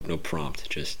No prompt,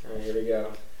 just. All right, here we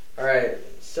go. All right,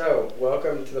 so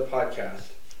welcome to the podcast.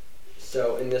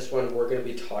 So in this one, we're going to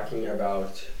be talking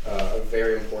about a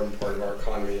very important part of our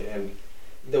economy and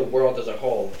the world as a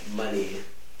whole, money.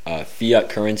 Fiat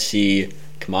currency,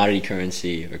 commodity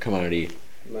currency, or commodity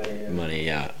Money,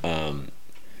 yeah.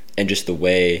 And just the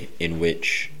way in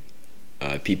which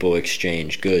people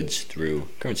exchange goods through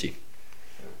currency.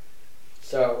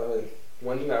 So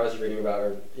one thing I was reading about,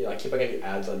 or I keep on getting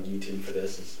ads on YouTube for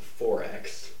this, is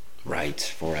Forex. Right,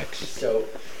 Forex. So,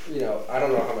 I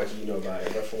don't know how much you know about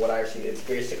it, but from what I've seen, it's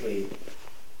basically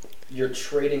you're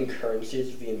trading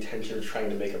currencies with the intention of trying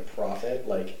to make a profit.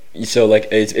 So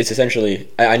it's essentially,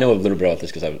 I know a little bit about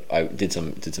this because I did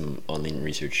some online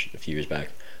research a few years back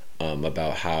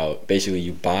about how basically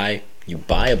you buy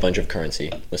a bunch of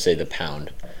currency, let's say the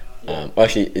pound. Well,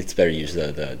 actually, it's better to use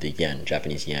the yen,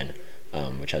 Japanese yen,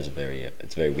 which has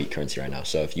it's a very weak currency right now.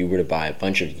 So if you were to buy a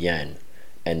bunch of yen,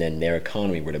 and then their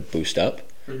economy were to boost up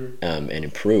and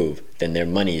improve, then their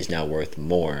money is now worth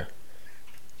more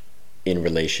in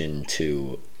relation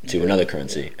to another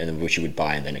currency, and then which you would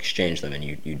buy and then exchange them, and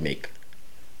you'd make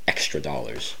extra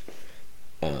dollars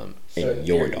in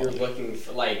your dollar.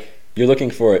 You're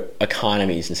looking for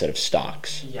economies instead of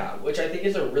stocks. Yeah, which I think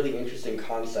is a really interesting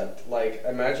concept.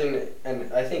 Imagine,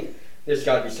 and I think there's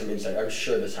got to be some insight. I'm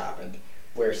sure this happened,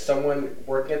 where someone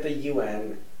working at the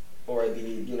UN or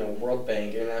the World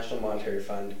Bank, International Monetary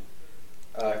Fund,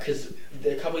 because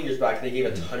a couple of years back they gave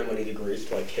a ton of money to Greece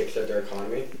to kickstart their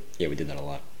economy. Yeah, we did that a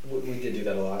lot. We did do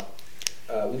that a lot.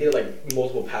 We did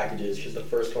multiple packages because the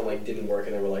first one didn't work,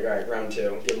 and they were like, all right, round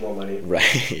two, give more money.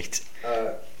 Right.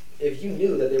 If you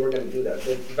knew that they were going to do that,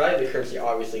 the value of the currency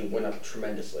obviously went up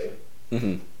tremendously.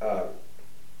 Mm-hmm.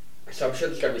 So I'm sure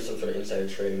there's got to be some sort of insider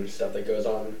trading stuff that goes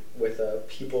on with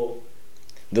people.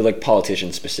 The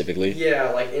politicians specifically.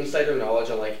 Yeah, insider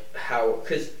knowledge on how,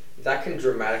 because that can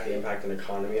dramatically impact an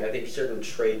economy. I think certain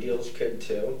trade deals could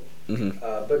too. Mm-hmm.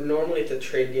 But normally it's a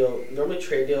trade deal. Normally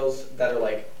trade deals that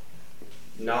are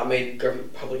not made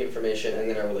public information and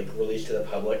then are released to the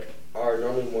public are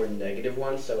normally more negative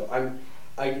ones. So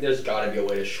there's got to be a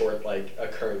way to short a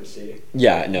currency.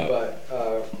 Yeah, no.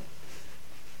 But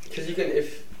because you can,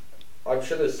 I'm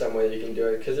sure there's some way you can do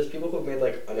it, because there's people who've made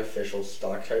unofficial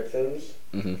stock type things.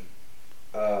 Mm-hmm.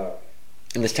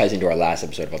 And this ties into our last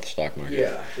episode about the stock market.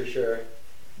 Yeah, for sure.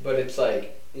 But it's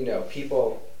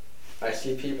people. I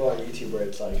see people on YouTube where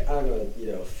it's I'm a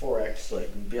Forex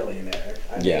billionaire.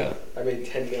 I made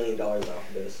 $10 million off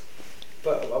of this.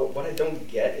 But what I don't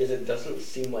get is it doesn't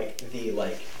seem like the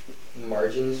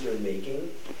margins you're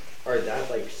making are that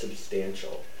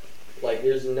substantial.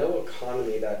 There's no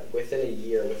economy that within a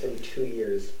year, within 2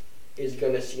 years, is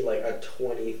going to see a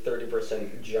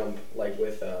 20-30% jump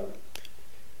with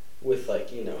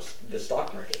the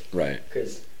stock market. Right.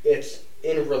 Because it's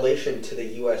in relation to the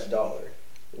U.S. dollar,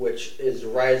 which is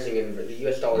rising the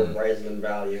U.S. dollar is rising in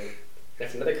value. And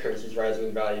if another currency is rising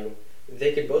in value,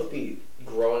 they could both be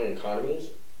growing economies,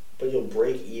 but you'll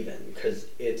break even because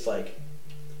it's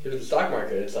the stock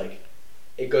market, it's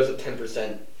it goes up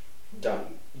 10%,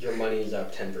 done. Your money's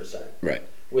up 10%. Right.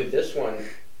 With this one,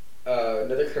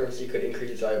 another currency could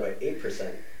increase its value by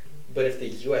 8%, but if the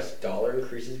U.S. dollar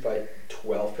increases by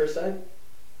 12%,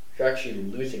 you're actually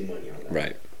losing money on that.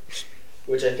 Right.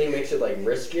 Which I think makes it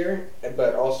riskier,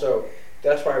 but also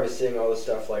that's why I was seeing all this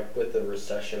stuff with the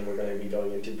recession we're going to be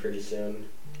going into pretty soon.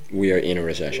 We are in a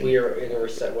recession. We are in a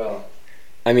recession. Well,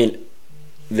 I mean,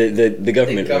 the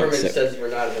government. The government says we're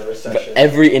not in a recession. But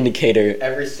every indicator,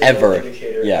 every single ever,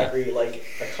 indicator, yeah. Every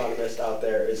economist out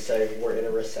there is saying we're in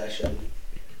a recession.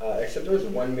 Except there was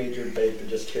one major bank that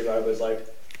just came out and was like,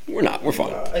 we're not. We're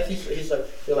fine. I think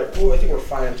they're like, well, I think we're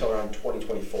fine until around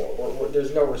 2024.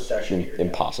 There's no recession here.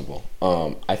 Impossible.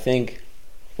 I think.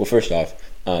 Well, first off,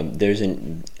 there's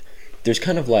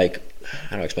kind of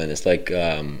how do I explain this?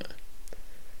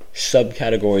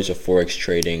 Subcategories of forex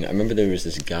trading. I remember there was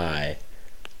this guy,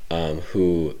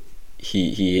 who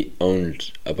he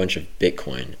owned a bunch of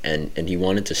Bitcoin and he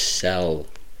wanted to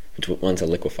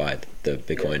liquefy the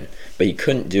Bitcoin, but he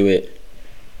couldn't do it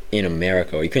in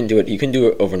America, or he couldn't do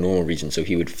it over normal regions, so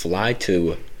he would fly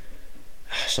to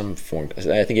some form,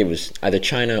 I think it was either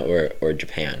China or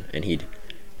Japan, and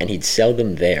he'd sell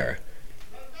them there,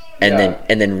 and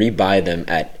then rebuy them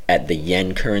at the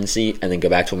yen currency, and then go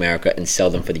back to America and sell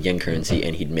them for the yen currency,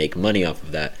 and he'd make money off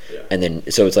of that. Yeah. And then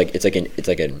so it's like a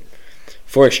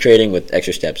forex trading with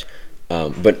extra steps.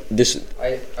 But this,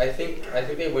 I think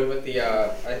they went with the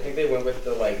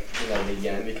the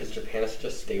yen, because Japan is such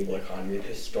a stable economy and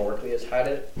historically has had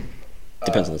it.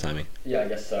 Depends on the timing. Yeah, I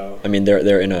guess so. I mean,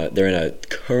 they're in a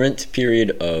current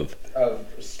period of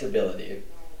stability.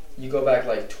 You go back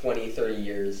like 20, 30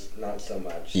 years, not so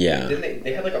much. Yeah. Didn't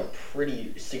they had like a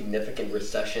pretty significant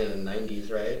recession in the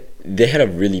 90s, right? They had a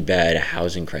really bad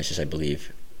housing crisis, I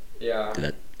believe. Yeah.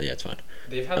 Yeah, it's fine.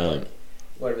 They've had like,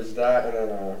 what was that, and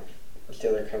then what's the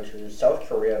other country? South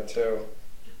Korea too.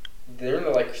 They're in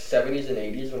the like 70s and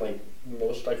 80s when like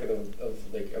most like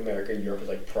of like America, Europe was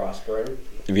like prospering.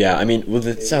 Yeah, I mean, well,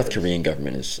 the South Korean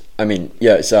government is. I mean,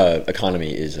 yeah, its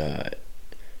economy is.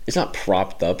 It's not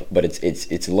propped up, but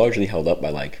it's largely held up by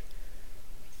like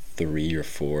 3 or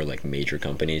 4 like major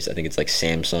companies. I think it's like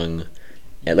Samsung,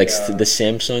 and like the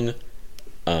Samsung,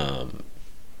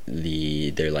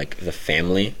 they're like the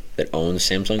family that owns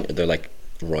Samsung. They're like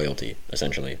royalty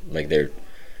essentially. Like they're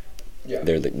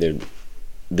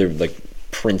like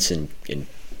prince and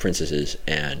princesses,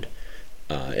 and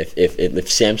if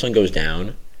Samsung goes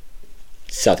down,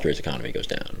 South Korea's economy goes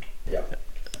down. Yeah.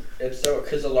 It's so,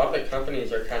 because a lot of the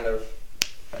companies are kind of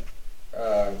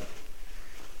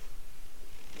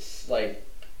like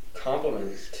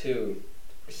compliments to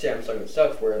Samsung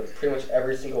itself, where pretty much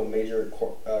every single major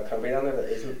company down there that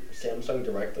isn't Samsung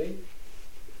directly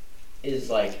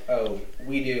is like, oh,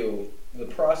 we do the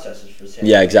processes for Samsung.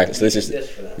 Yeah, exactly. So this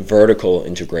is vertical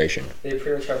integration. They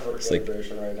pretty much have vertical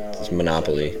integration right now. It's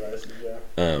monopoly. Devices,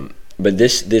 yeah. But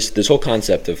this whole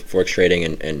concept of forex trading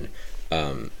and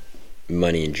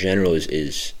money in general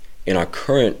is in our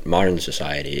current modern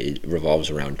society, it revolves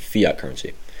around fiat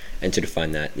currency. And to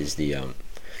define that is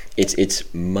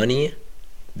it's money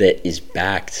that is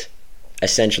backed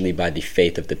essentially by the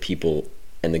faith of the people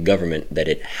and the government that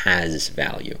it has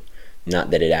value, not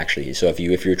that it actually is. So if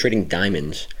you're trading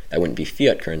diamonds, that wouldn't be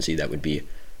fiat currency, that would be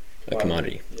a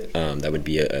commodity. Yes. That would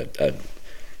be a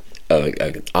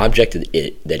object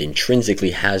that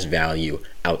intrinsically has value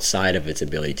outside of its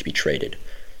ability to be traded.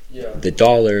 Yeah. The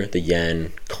dollar, the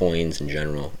yen, coins in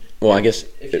general. Well, I guess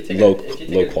low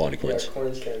quality coins. Yeah,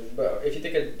 coins can. But if you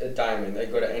take a diamond, I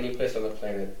go to any place on the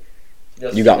planet.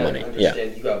 You got money. Yeah.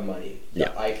 You got money.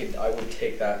 Yeah. I would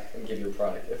take that and give you a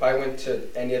product. If I went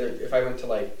to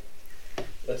like,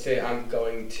 let's say I'm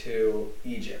going to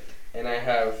Egypt and I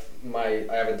have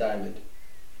a diamond.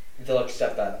 They'll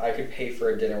accept that. I could pay for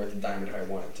a dinner with a diamond if I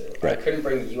wanted to. Right. I couldn't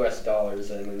bring U.S. dollars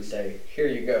in and say, here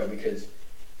you go, because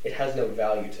it has no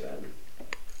value to them.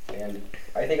 And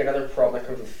I think another problem that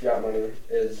comes with fiat money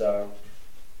is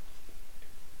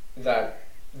that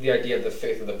the idea of the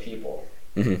faith of the people,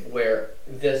 where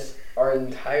our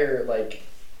entire like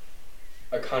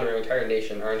economy, our entire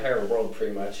nation, our entire world,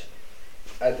 pretty much,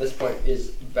 at this point, is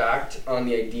backed on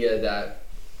the idea that,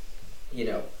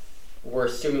 we're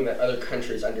assuming that other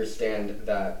countries understand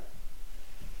that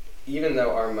even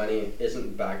though our money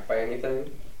isn't backed by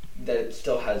anything, that it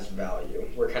still has value.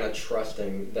 We're kind of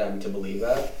trusting them to believe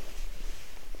that,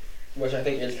 which I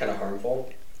think is kind of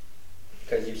harmful,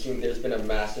 because you've seen there's been a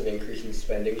massive increase in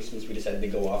spending since we decided to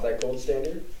go off that gold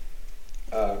standard.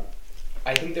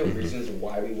 I think the reasons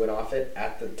why we went off it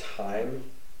at the time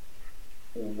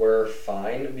were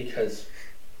fine, because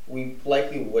we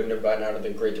likely wouldn't have gotten out of the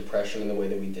Great Depression in the way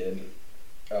that we did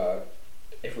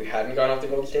if we hadn't gone off the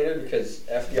gold standard, because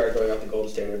FDR going off the gold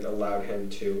standard allowed him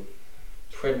to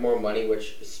print more money,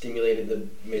 which stimulated the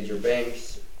major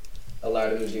banks,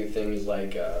 allowed him to do things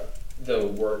like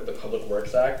the Public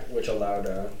Works Act, which allowed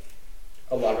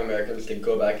a lot of Americans to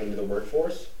go back into the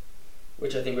workforce,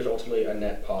 which I think was ultimately a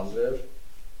net positive.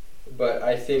 But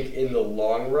I think in the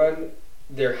long run,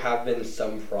 there have been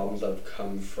some problems that have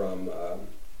come from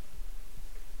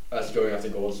us going off the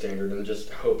gold standard and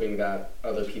just hoping that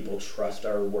other people trust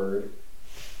our word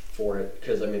for it.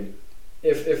 Because, I mean,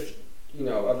 if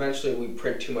eventually we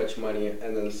print too much money,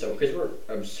 and then because we're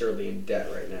absurdly in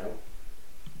debt right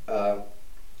now,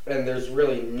 and there's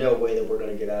really no way that we're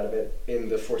going to get out of it in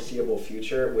the foreseeable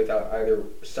future without either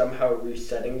somehow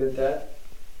resetting the debt,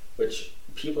 which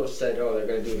people have said, oh, they're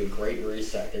going to do the Great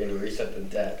Reset. They're going to reset the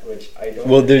debt, which I don't.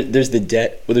 Well, there's the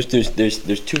debt. Well,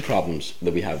 there's 2 problems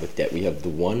that we have with debt. We have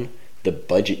the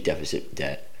budget deficit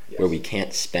debt, yes, where we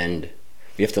can't spend.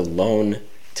 We have to loan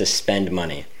to spend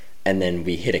money, and then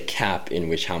we hit a cap in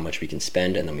which how much we can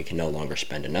spend, and then we can no longer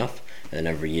spend enough. And then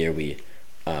every year we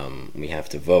have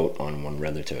to vote on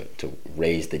whether to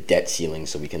raise the debt ceiling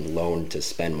so we can loan to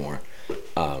spend more,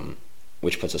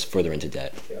 which puts us further into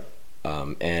debt. Yeah.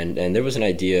 And there was an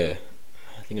idea,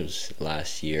 I think it was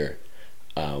last year,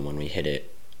 when we hit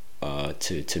it,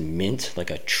 to mint like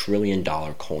 $1 trillion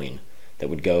coin that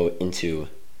would go into,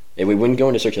 it wouldn't go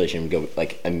into circulation, it would go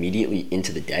like immediately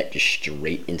into the debt, just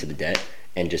straight into the debt,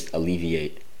 and just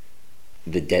alleviate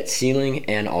the debt ceiling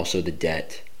and also the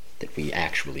debt that we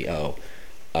actually owe.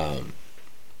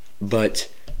 But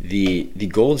the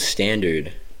gold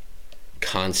standard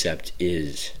concept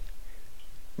is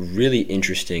really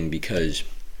interesting because,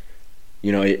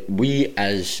 we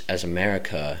as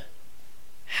America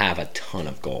have a ton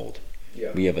of gold.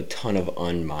 Yeah. We have a ton of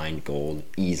unmined gold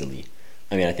easily.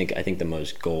 I mean, I think the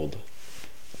most gold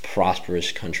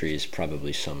prosperous country is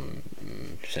probably some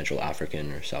Central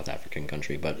African or South African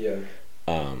country, but Yeah.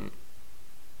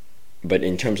 but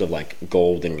in terms of like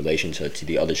gold in relation to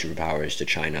the other superpowers, to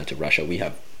China, to Russia, we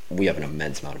have an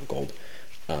immense amount of gold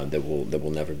that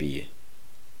will never be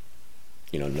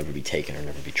never be taken or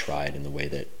never be tried in the way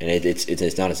that, and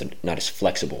it's not as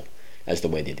flexible as the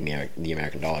way that the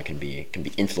American dollar can be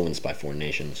influenced by foreign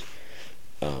nations.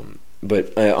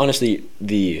 But honestly,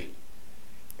 the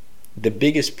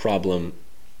biggest problem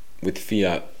with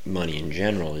fiat money in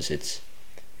general is its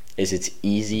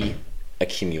easy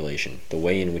accumulation, the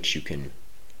way in which you can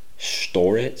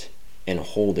store it and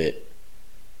hold it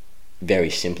very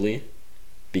simply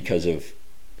because of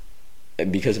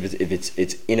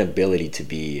its inability to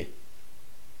be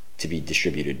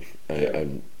distributed,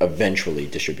 eventually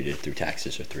distributed through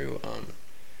taxes or through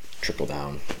trickle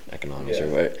down economics,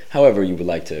 or however you would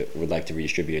like to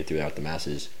redistribute it throughout the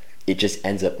masses. It just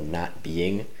ends up not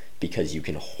being, because you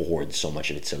can hoard so much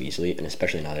of it so easily, and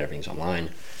especially now that everything's online.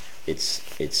 I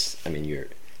mean, you're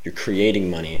creating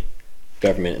money.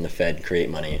 Government and the Fed create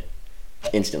money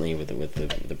instantly with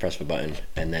the press of a button,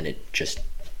 and then it just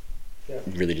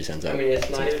really just ends up in its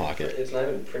pocket. It's not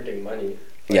even printing money.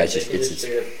 It's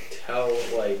straight up tell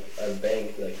like a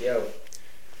bank, like, yo,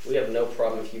 we have no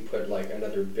problem if you put like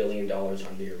another $1 billion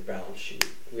onto your balance sheet.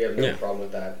 We have no problem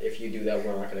with that. If you do that,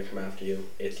 we're not going to come after you.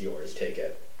 It's yours. Take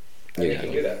it. And they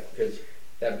can do that because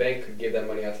that bank could give that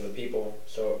money out to the people,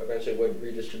 so eventually would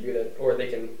redistribute it, or they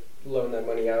can loan that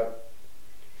money out,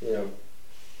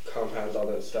 compounds, all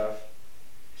that stuff.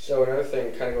 So another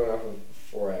thing, kind of going off of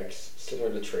Forex,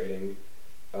 similar to trading,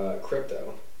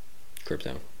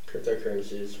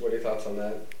 cryptocurrencies. What are your thoughts on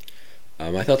that?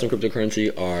 My thoughts on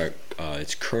cryptocurrency are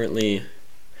it's currently,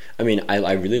 I mean,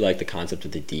 I really like the concept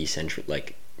of the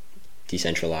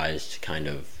decentralized kind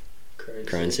of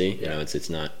currency. Yeah. It's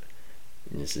not,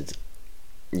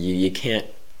 you can't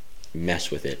mess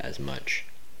with it as much,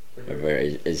 or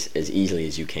as easily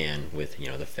as you can with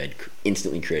the Fed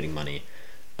instantly creating money,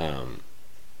 and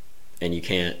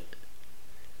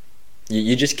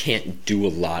you just can't do a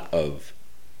lot of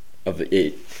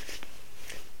it.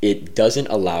 It doesn't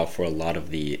allow for a lot of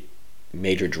the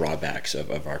major drawbacks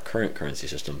of our current currency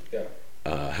system. Yeah.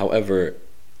 However,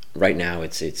 right now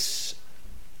it's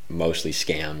mostly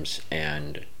scams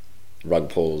and rug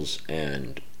pulls,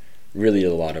 and really there's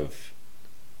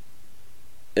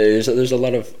a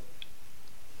lot of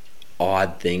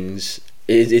odd things.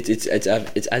 It's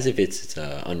as if it's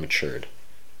unmatured,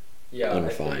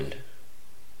 unrefined.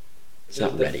 It's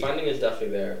not ready. The funding is definitely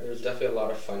there. There's definitely a lot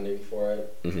of funding for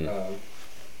it. Mm-hmm.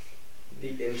 The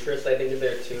interest, I think, is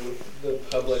there too. The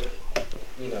public,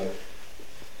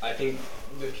 I think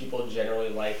the people generally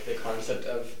like the concept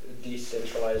of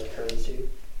decentralized currency,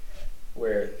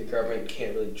 where the government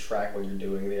can't really track what you're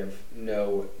doing. They have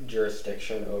no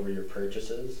jurisdiction over your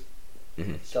purchases.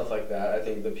 Mm-hmm. Stuff like that, I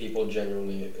think the people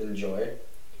generally enjoy.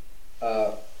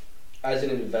 As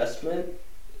an investment,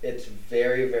 it's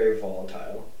very, very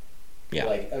volatile. Yeah.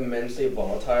 Like, immensely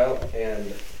volatile,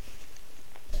 and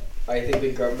I think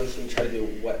the government's going to try to do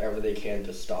whatever they can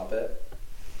to stop it,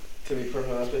 to be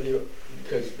perfectly honest with you,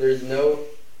 because there's no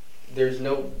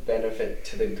benefit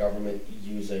to the government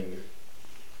using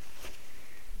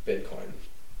Bitcoin.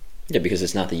 Yeah, because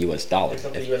it's not the U.S. dollar. It's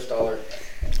not the U.S. dollar.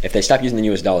 If they stop using the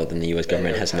U.S. dollar, then the U.S.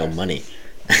 government has no money.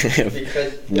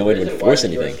 Because no way to enforce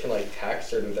anything. The U.S. can tax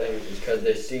certain things is because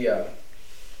they see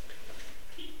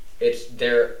it's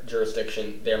their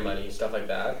jurisdiction, their money, stuff like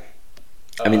that.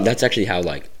 I mean, that's actually how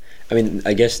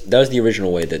I guess that was the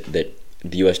original way that the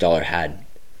U.S. dollar had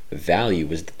value,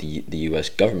 was that the U.S.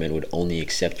 government would only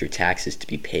accept your taxes to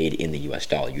be paid in the U.S.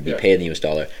 dollar. You'd be paid in the U.S.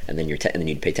 dollar, and then and then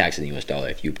you'd pay taxes in the U.S. dollar.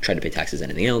 If you tried to pay taxes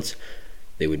on anything else,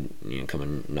 they would come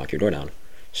and knock your door down.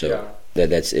 So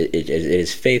that's it. It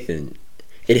is faith in.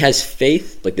 It has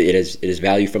faith, it is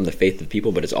value from the faith of the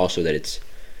people, but it's also that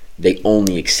they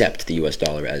only accept the U.S.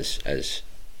 dollar as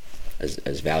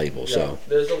valuable. Yeah. So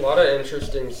there's a lot of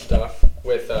interesting stuff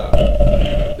with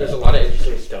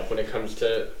when it comes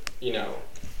to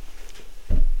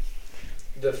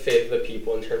the faith of the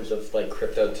people in terms of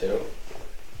crypto too,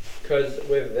 because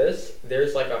with this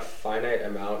there's a finite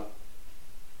amount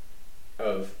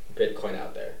of Bitcoin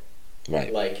out there.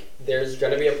 Right. There's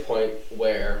gonna be a point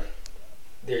where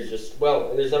there's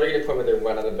never gonna be a point where they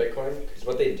run out of Bitcoin, because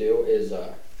what they do is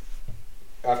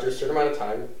after a certain amount of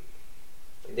time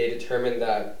they determine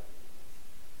that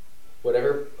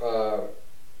whatever.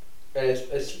 And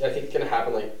it's I think it's gonna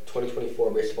happen like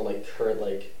 2024 based upon like current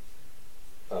like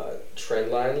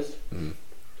trend lines. Mm-hmm.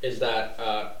 Is that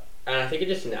and I think it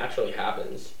just naturally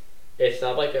happens. It's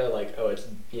not like it's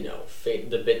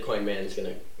the Bitcoin man is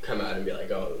gonna come out and be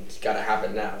like, oh, it's gotta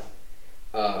happen now.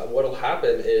 What'll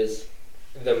happen is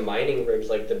the mining rigs,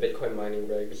 like the Bitcoin mining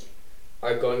rigs,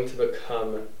 are going to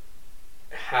become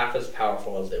half as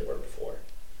powerful as they were before,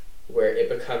 where it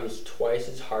becomes twice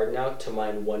as hard now to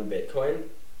mine one Bitcoin.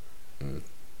 Mm.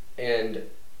 And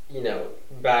you go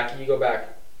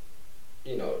back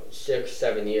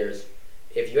 6-7 years,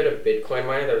 if you had a Bitcoin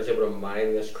miner that was able to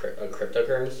mine this a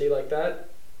cryptocurrency like that,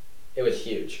 it was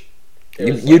huge.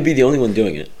 You'd be the only one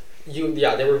doing it.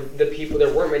 There were the people.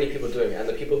 There weren't many people doing it, and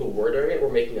the people who were doing it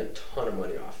were making a ton of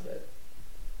money off of it,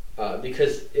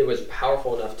 because it was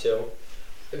powerful enough to.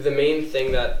 The main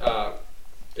thing that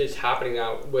is happening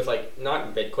now with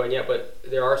not Bitcoin yet, but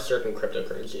there are certain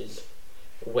cryptocurrencies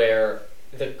where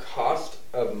the cost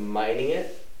of mining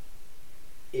it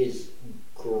is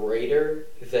greater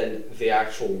than the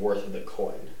actual worth of the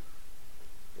coin.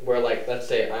 Where let's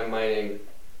say I'm mining,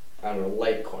 I don't know,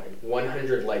 Litecoin,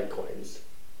 100 Litecoins,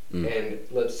 and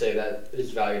let's say that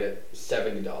is valued at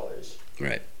 $70.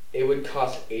 Right. It would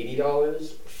cost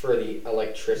 $80 for the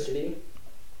electricity.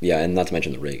 Yeah, and not to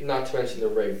mention the rig. Not to mention the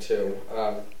rig too.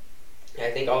 I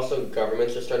think also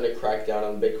governments are starting to crack down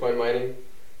on Bitcoin mining.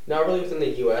 Not really within the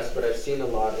U.S., but I've seen a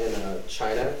lot in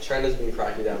China. China's been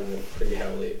cracking down on it pretty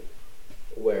heavily,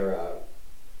 where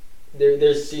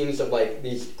there's scenes of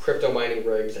these crypto mining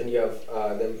rigs, and you have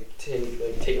them taking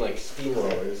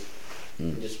steamrollers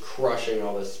and just crushing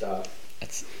all this stuff.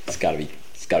 It's gotta be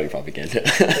propaganda.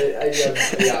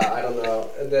 I don't know.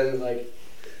 And then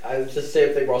it's the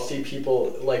same thing where I'll see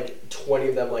people 20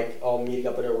 of them all meeting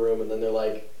up in a room, and then they're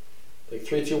like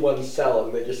 3, 2, 1, sell,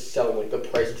 and they just sell them. The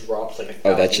price drops $1,000.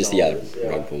 Oh, that's just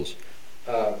rug pulls.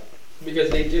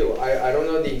 Because they do. I don't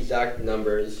know the exact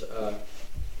numbers,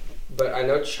 but I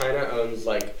know China owns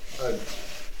a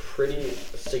pretty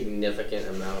significant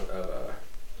amount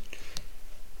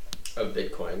of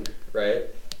Bitcoin, right?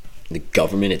 The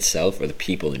government itself or the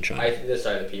people in China? This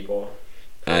side of the people.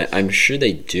 I'm sure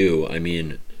they do. I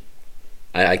mean,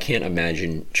 I can't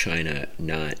imagine China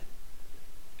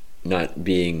not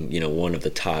being one of the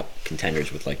top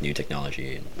contenders with new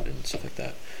technology and stuff like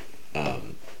that.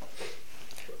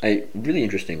 Really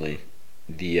interestingly,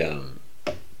 the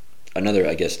another,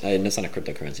 I guess, and it's not a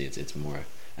cryptocurrency, it's more,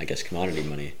 I guess, commodity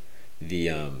money.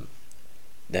 The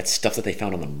that stuff that they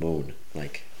found on the moon,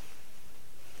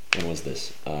 when was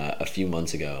this? A few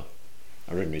months ago,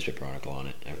 I read a newspaper article on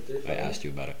it. I asked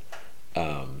you about it.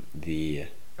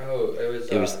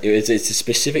 It's a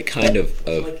specific kind of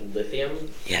lithium.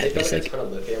 Yeah, they it's found a ton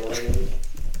of lithium on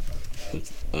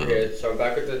it. Okay, so I'm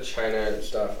back with the China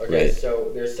stuff. Okay, right.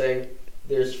 So they're saying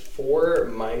there's 4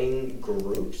 mining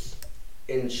groups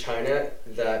in China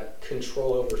that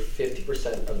control over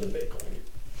 50% of the Bitcoin.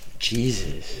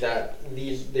 Jesus. That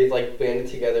they've banded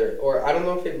together, or I don't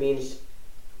know if it means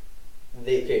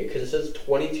because it says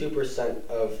 22%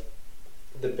 of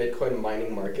the Bitcoin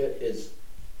mining market is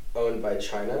owned by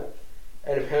China,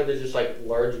 and apparently there's just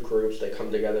large groups that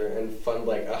come together and fund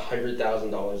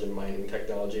 $100,000 in mining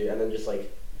technology, and then just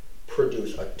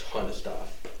produce a ton of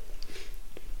stuff.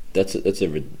 That's a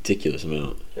ridiculous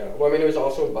amount. Yeah, well, I mean, it was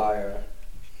also by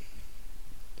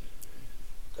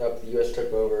the U.S.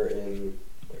 took over in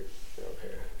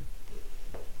okay.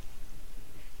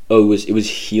 Oh, it was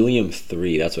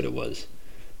helium-3. That's what it was.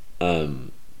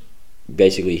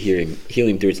 Basically,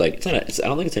 helium-3 is I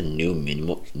don't think it's a new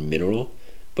mineral,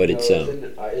 but it's isn't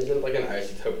it an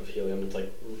isotope of helium? It's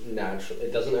natural.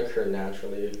 It doesn't occur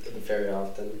naturally very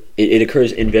often. It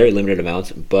occurs in very limited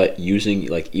amounts, but using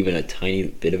even a tiny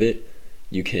bit of it,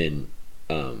 you can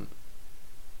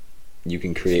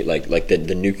create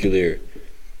the nuclear.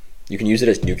 You can use it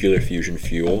as nuclear fusion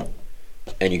fuel,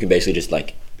 and you can basically just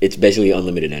it's basically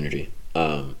unlimited energy.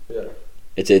 Yeah.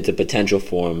 It's a potential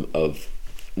form of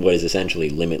what is essentially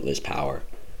limitless power.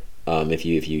 If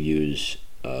you use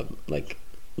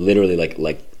literally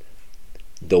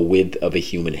the width of a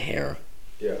human hair,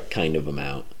 kind of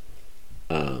amount.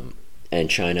 And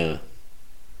China,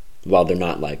 while they're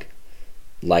not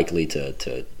likely to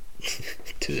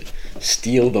to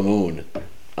steal the moon,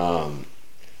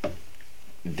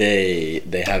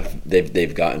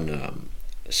 they've gotten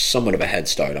somewhat of a head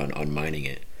start on mining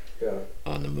it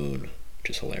on the moon,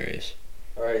 which is hilarious.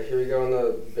 All right, here we go on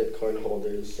the Bitcoin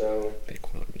holders. So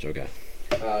Bitcoin holders, okay.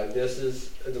 This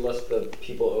is the list of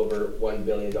people over $1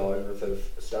 billion worth of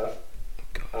stuff. Oh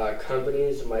God.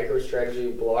 Companies,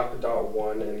 MicroStrategy,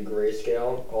 Block.one, and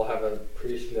Grayscale all have a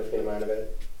pretty significant amount of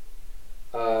it.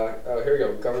 Here we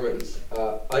go. Governments.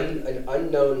 An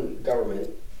unknown government.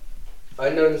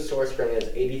 Unknown source currently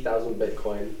has 80,000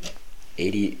 Bitcoin.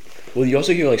 80. Well, you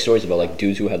also hear like stories about like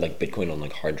dudes who had like Bitcoin on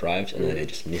like hard drives and then they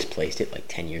just misplaced it like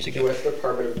 10 years ago. U.S.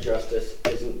 Department of Justice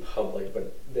isn't public,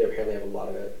 but they apparently have a lot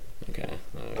of it. Okay,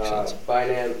 that makes sense.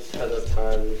 Binance has a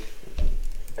ton.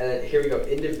 And then here we go.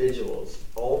 Individuals.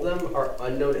 All of them are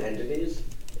unknown entities,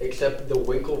 except the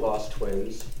Winklevoss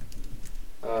twins.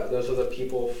 Those are the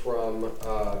people from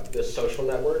the Social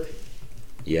Network.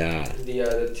 Yeah.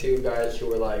 The two guys who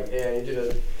were like, hey, I need you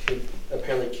to, who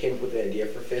apparently came up with the idea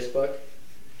for Facebook,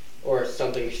 or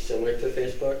something similar to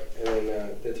Facebook, and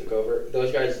then they took over.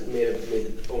 Those guys made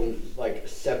own like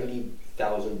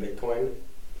 70,000 Bitcoin.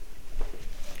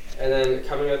 And then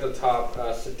coming at the top,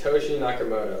 Satoshi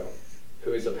Nakamoto,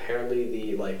 who is apparently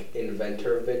the like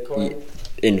inventor of Bitcoin.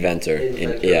 Inventor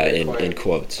in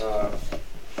quotes.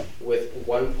 With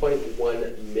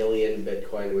 1.1 million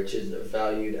Bitcoin, which is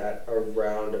valued at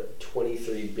around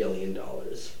 $23 billion.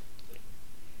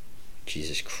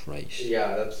 Jesus Christ.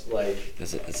 Yeah, that's like...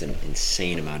 That's an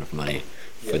insane amount of money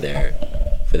for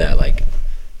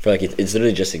it's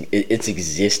literally just, its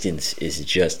existence is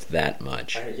just that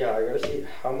much. I gotta see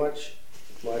how much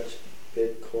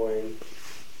Bitcoin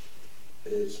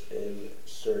is in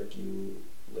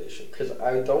circulation. Because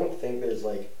I don't think there's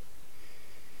like...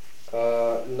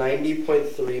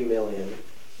 90.3 million.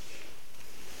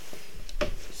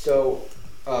 So,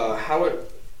 how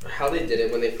they did it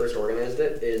when they first organized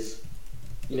it is,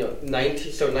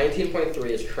 19.3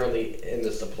 is currently in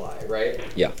the supply, right?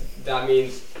 Yeah. That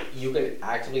means you can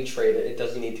actively trade it. It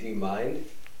doesn't need to be mined.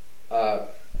 The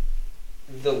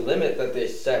limit that they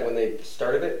set when they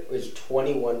started it was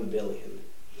 21 billion.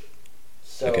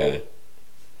 So, okay.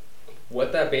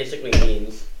 What that basically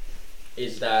means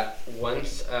is that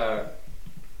once,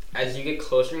 as you get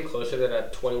closer and closer to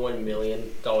that $21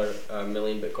 million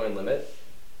Bitcoin limit,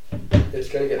 it's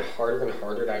going to get harder and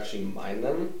harder to actually mine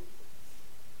them.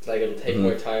 Like, it'll take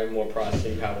more time, more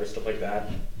processing power, stuff like that.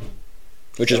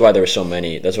 Which is why there were so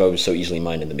many. That's why it was so easily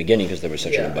mined in the beginning, because there was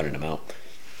such an abundant amount.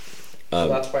 So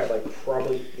that's why it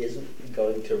probably isn't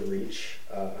going to reach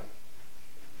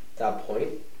that point.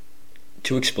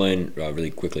 To explain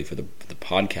really quickly for the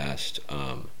podcast,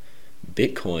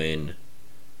 Bitcoin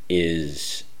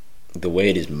is, the way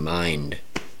it is mined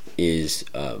is,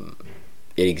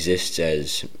 it exists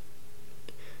as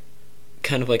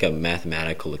kind of like a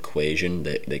mathematical equation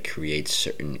that creates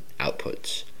certain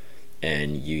outputs,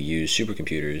 and you use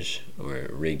supercomputers, or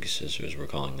rigs as we're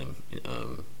calling them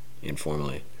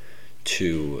informally,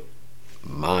 to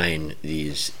mine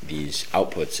these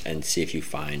outputs and see if you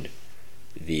find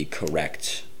the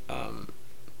correct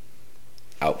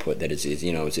output. That is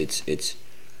it's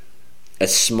a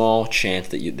small chance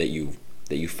that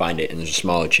you find it, and there's a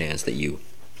smaller chance that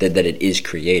it is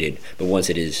created. But once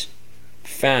it is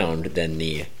found, then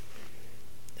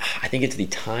I think it's the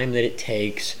time that it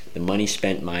takes, the money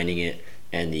spent mining it,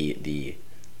 and the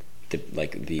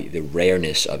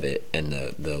rareness of it, and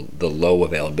the low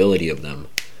availability of them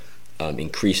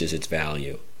increases its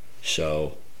value.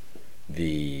 So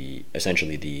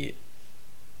essentially the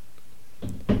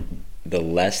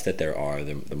less that there are,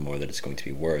 the more that it's going to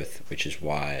be worth, which is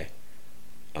why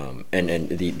and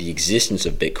the existence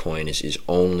of Bitcoin is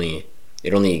only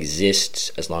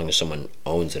exists as long as someone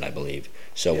owns it, I believe.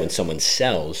 So when someone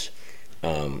sells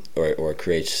or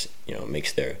creates,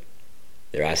 makes their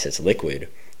assets liquid,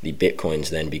 the Bitcoins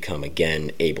then become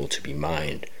again able to be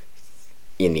mined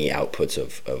in the outputs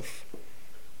of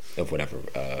whatever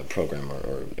program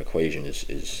or equation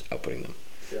is outputting them.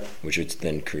 Yeah. Which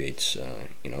then creates,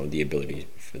 the ability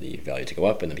for the value to go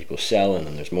up, and then people sell, and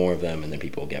then there's more of them, and then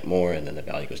people get more, and then the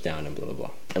value goes down, and blah blah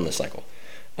blah, endless cycle.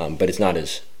 But it's not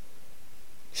as,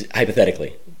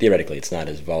 theoretically, it's not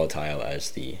as volatile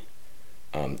as the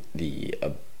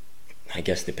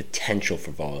potential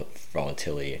for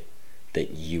volatility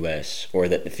that U.S. or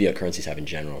that the fiat currencies have in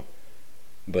general.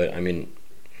 But I mean,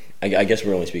 I guess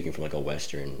we're only speaking from like a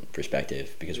Western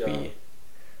perspective, because I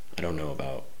don't know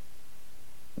about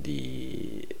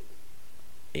the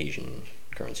Asian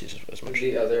currencies as much.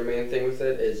 The other main thing with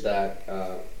it is that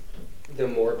the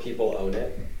more people own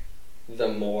it, the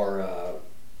more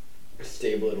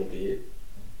stable it'll be.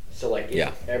 So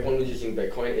if everyone was using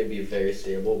Bitcoin, it'd be very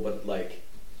stable, but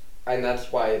and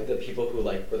that's why the people who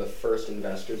were the first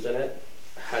investors in it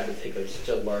had to take such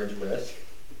a large risk,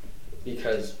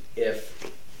 because if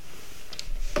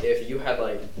you had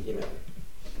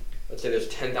let's say there's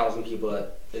 10,000 people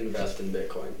that invest in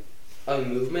Bitcoin, a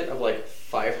movement of like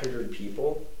 500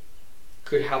 people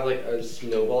could have like a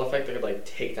snowball effect that could like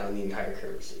take down the entire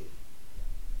currency,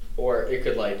 or it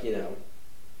could like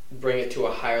bring it to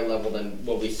a higher level than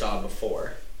what we saw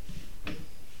before.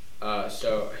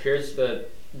 So here's the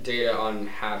data on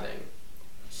halving.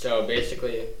 So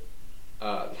basically,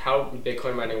 how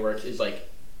Bitcoin mining works is like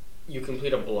you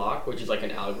complete a block, which is like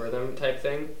an algorithm type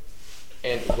thing,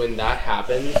 and when that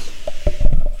happens,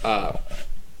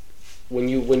 when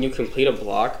you complete a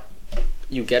block,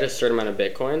 you get a certain amount of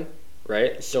Bitcoin,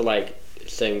 right? So like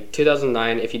saying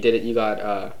 2009, if you did it, you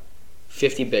got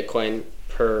 50 Bitcoin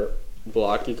per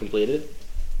block you completed.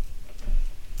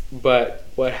 But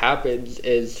what happens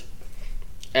is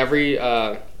every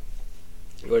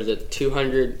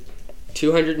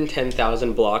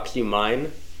 210,000 blocks you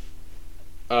mine,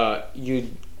 you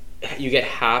get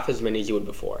half as many as you would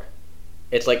before.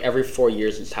 It's like every 4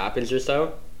 years this happens or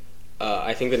so.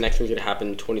 I think the next one's going to happen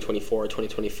in 2024 or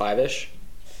 2025-ish,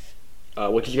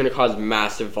 which is going to cause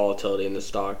massive volatility in the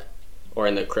stock or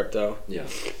in the crypto. Yeah.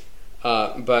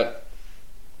 But,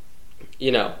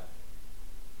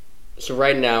 so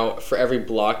right now, for every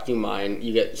block you mine,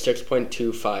 you get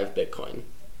 6.25 Bitcoin.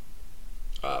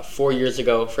 4 years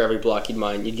ago, for every block you'd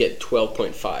mine, you'd get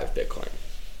 12.5 Bitcoin.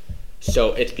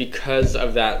 So it's because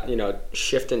of that,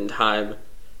 shift in time,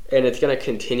 and it's going to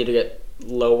continue to get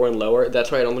lower and lower.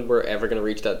 That's why I don't think we're ever going to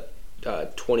reach that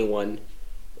 $21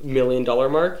 million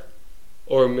mark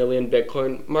or $1 million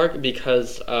Bitcoin mark,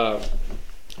 because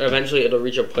eventually it'll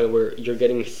reach a point where you're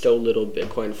getting so little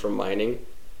Bitcoin from mining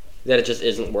that it just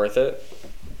isn't worth it.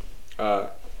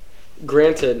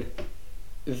 Granted,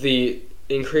 the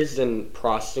increases in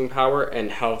processing power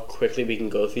and how quickly we can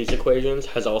go through these equations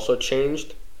has also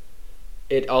changed.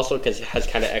 It also has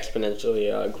kind of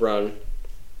exponentially grown.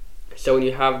 So when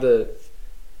you have the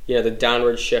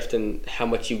downward shift in how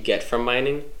much you get from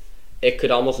mining, it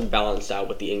could almost balance out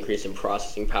with the increase in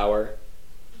processing power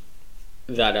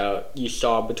that you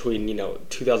saw between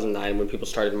 2009 when people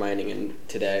started mining and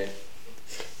today.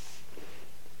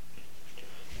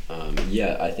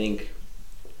 I think,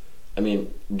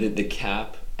 the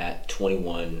cap at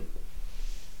 21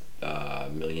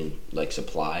 million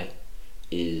supply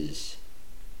is,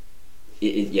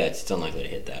 it's unlikely to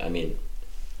hit that. And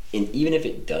even if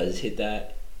it does hit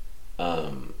that,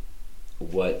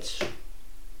 what's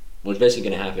basically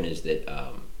going to happen is that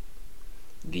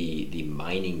the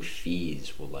mining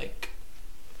fees will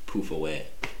poof away.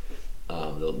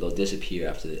 They'll disappear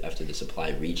after the supply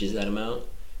reaches that amount.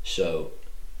 So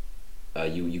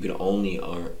you can only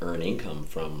earn income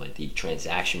from the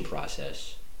transaction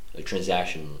process,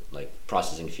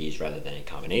 processing fees, rather than a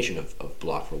combination of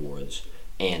block rewards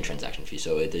and transaction fees.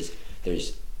 So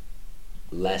there's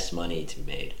less money to be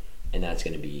made, and that's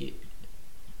going to be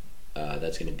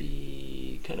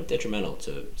kind of detrimental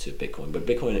to Bitcoin. But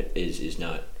Bitcoin is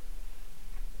not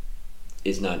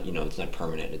it's not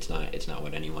permanent. It's not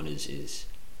what anyone is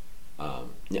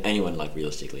anyone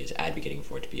realistically is advocating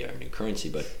for it to be our new currency.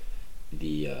 But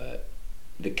the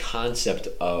concept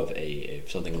of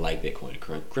something like Bitcoin,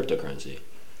 cryptocurrency,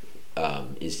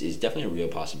 is definitely a real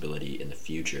possibility in the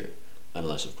future,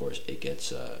 unless of course it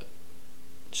gets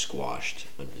squashed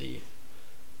under the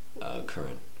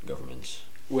current governments.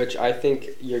 Which I think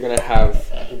you're gonna have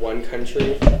one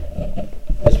country.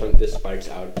 This spikes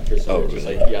out for some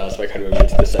reason. Really? That's why I kind of moved it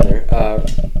to the center.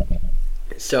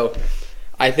 So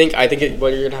I think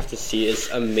what you're gonna have to see is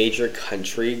a major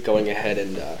country going ahead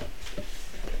and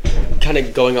kind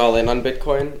of going all in on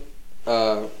Bitcoin,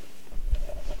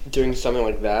 doing something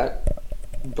like that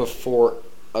before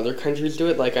other countries do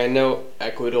it. I know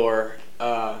Ecuador.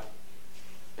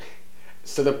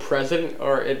 So the president,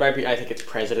 or it might be, I think it's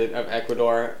president of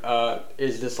Ecuador,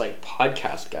 is this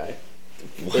podcast guy.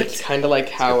 What? It's kind of like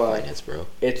how finance, bro.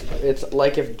 It's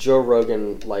like if Joe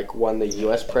Rogan won the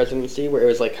U.S. presidency, where it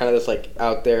was kind of this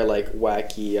out there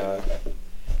wacky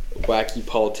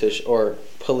politician or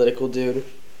political dude,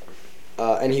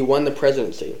 and he won the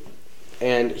presidency,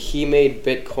 and he made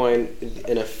Bitcoin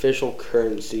an official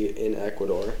currency in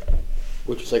Ecuador,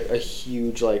 which was a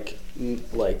huge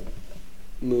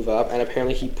move up, and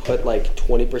apparently he put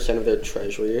 20% of their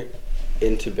treasury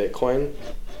into Bitcoin,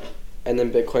 and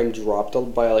then Bitcoin dropped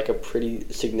by a pretty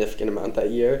significant amount that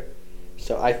year.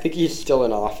 So I think he's still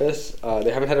in office.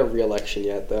 They haven't had a re-election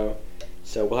yet though,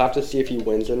 so we'll have to see if he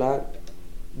wins or not.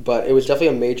 But it was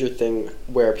definitely a major thing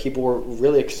where people were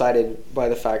really excited by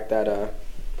the fact that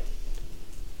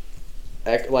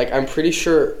I'm pretty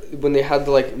sure when they had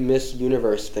the Miss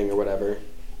Universe thing or whatever,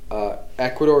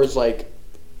 Ecuador's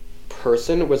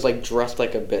person was dressed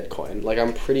like a Bitcoin.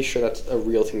 I'm pretty sure that's a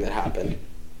real thing that happened.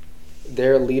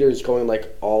 their leader's going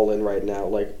like all in right now.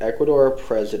 Like Ecuador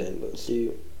president. Let's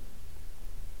see.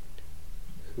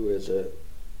 Who is it?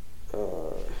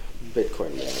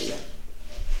 Bitcoin man.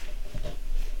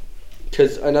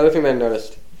 Because another thing that I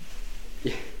noticed,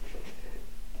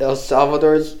 El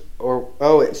Salvador's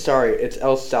it's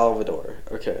El Salvador.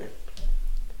 Okay.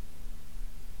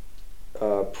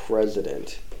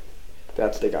 President.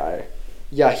 That's the guy.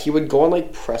 Yeah, he would go on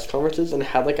like press conferences and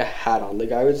had like a hat on. The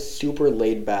guy was super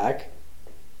laid back.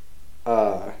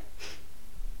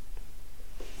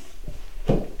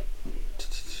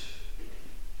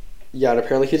 Yeah, and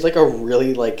apparently he's like a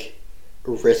really like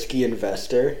risky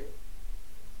investor,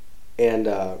 and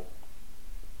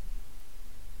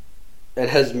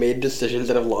has made decisions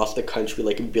that have lost the country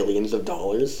like billions of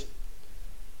dollars.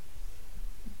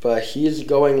 But he's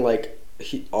going like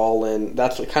he all in.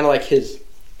 That's kind of like his.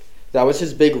 That was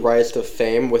his big rise to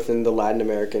fame within the Latin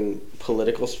American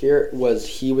political sphere. Was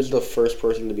he was the first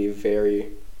person to be very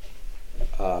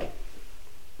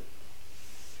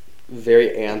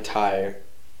anti,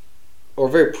 or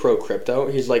very pro crypto.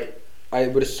 He's like, I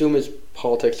would assume his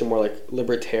politics are more like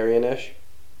libertarianish.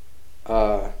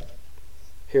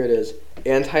 Here it is: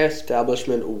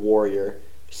 anti-establishment warrior,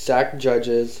 sacked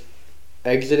judges,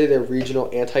 exited a regional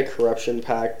anti-corruption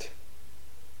pact.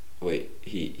 Wait,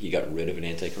 he got rid of an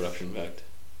anti-corruption pact?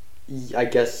 I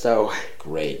guess so.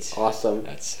 Great. Awesome.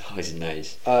 That's always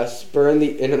nice. Spurned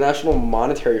the International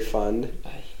Monetary Fund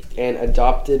and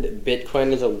adopted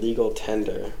Bitcoin as a legal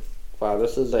tender. Wow,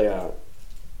 this is a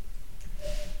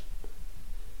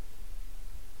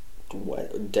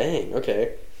what? Dang.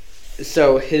 Okay.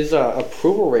 So his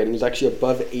approval rating is actually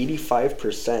above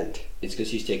 85%. It's because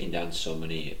he's taken down so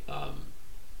many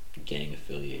gang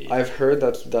affiliated. I've heard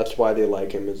that's why they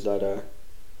like him, is that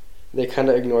they kind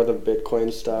of ignore the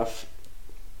Bitcoin stuff,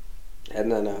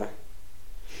 and then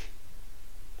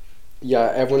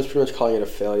yeah, everyone's pretty much calling it a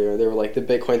failure. They were like, the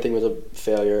Bitcoin thing was a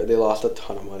failure. They lost a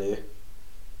ton of money.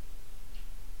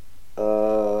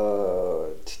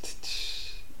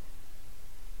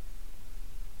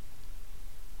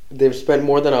 They've spent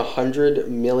more than $100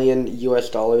 million US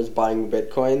buying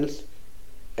Bitcoins,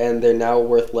 and they're now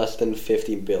worth less than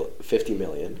 50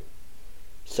 million.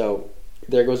 So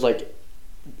there goes like,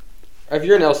 if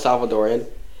you're an El Salvadorian,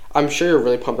 I'm sure you're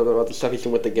really pumped up about the stuff he's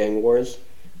doing with the gang wars,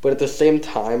 but at the same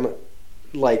time,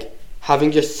 like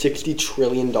having just $60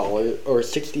 trillion or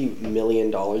 $60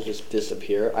 million just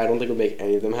disappear, I don't think it would make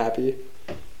any of them happy.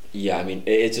 Yeah, I mean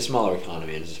it's a smaller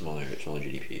economy and it's a smaller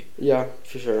GDP. Yeah,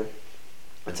 for sure.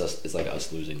 It's like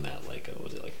us losing that what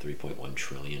was it, like 3.1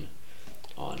 trillion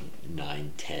on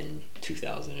 9/10/2000.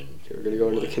 Okay, we're gonna go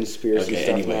into the conspiracy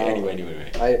stuff now.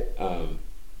 Anyway.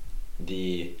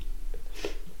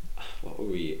 What were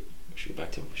we? We should go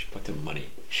back to money.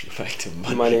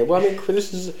 Money. Well, I mean,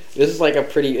 this is like a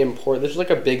pretty important. This is like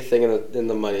a big thing in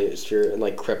the money sphere, and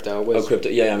like crypto. Crypto.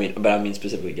 Yeah, I mean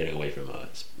specifically getting away from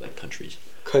like countries.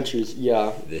 Countries,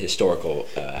 yeah. The historical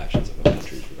actions of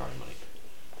countries regarding money.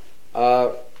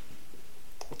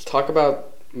 Let's talk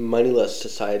about moneyless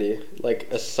society. Like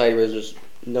a society where there's just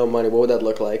no money. What would that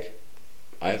look like?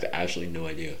 I have absolutely no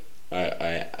idea.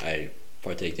 I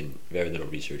partake in very little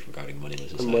research regarding moneyless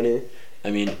society. Money.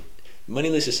 I mean,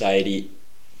 moneyless society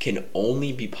can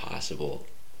only be possible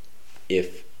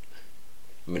if,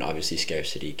 I mean, obviously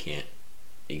scarcity can't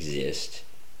exist.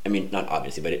 I mean, not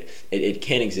obviously, but it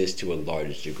can exist to a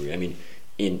large degree. I mean,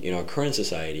 in our current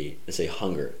society, let's say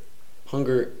hunger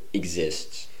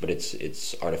exists, but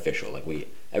it's artificial. Like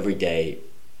every day,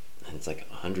 it's like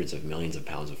hundreds of millions of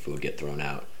pounds of food get thrown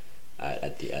out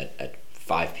at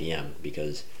 5 p.m.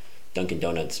 because Dunkin'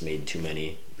 Donuts made too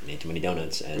many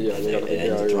donuts and they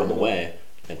throw them away.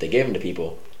 And if they gave them to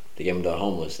people, they gave them to the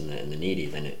homeless and the needy,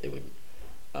 then it would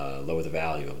lower the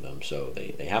value of them. So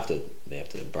they have to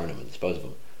burn them and dispose of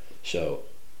them. So,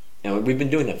 and we've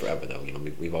been doing that forever though. You know,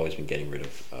 we've always been getting rid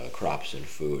of crops and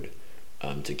food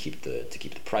to keep the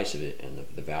price of it and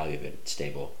the value of it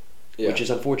stable, which is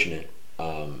unfortunate.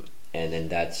 And then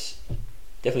that's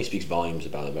definitely speaks volumes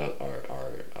about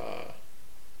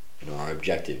our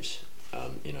objectives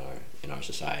in our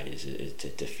societies is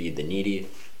to feed the needy,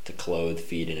 to clothe,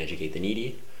 feed, and educate the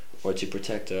needy, or to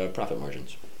protect profit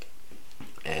margins.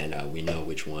 And we know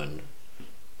which one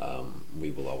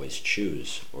we will always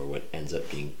choose, or what ends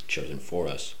up being chosen for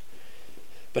us.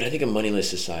 But I think a moneyless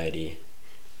society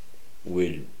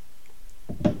would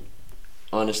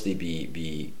honestly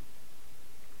be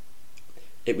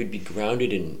it would be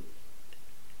grounded in,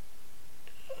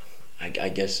 I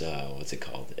guess what's it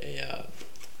called, a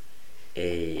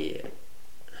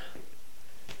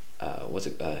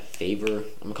favor.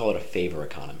 I'm gonna call it a favor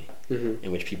economy. Mm-hmm.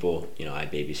 in which people, I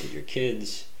babysit your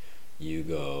kids, you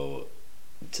go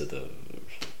to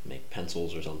make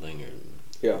pencils or something,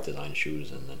 or design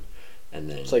shoes, and then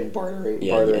it's like bartering.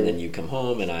 Yeah, bartering. and then you come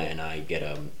home and I get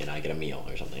a meal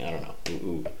or something. I don't know.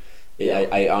 Ooh.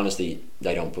 I honestly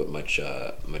I don't put much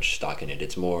stock in it.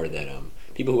 It's more that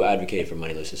people who advocate for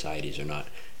moneyless societies are not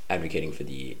advocating for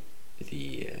the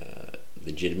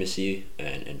legitimacy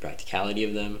and practicality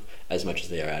of them as much as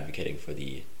they are advocating for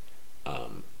the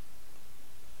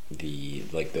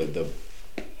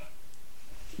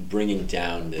bringing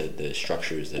down the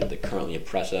structures that currently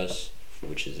oppress us,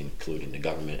 which is including the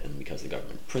government, and because the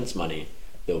government prints money,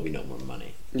 there will be no more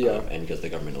money. Yeah. And because the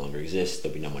government no longer exists,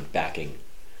 there'll be no one backing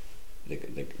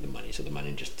the money, so the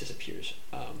money just disappears,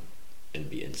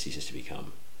 and ceases to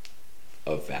become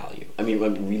of value. I mean,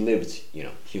 when we lived,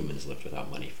 humans lived without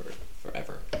money for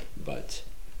forever, but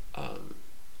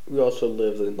we also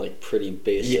lived in like pretty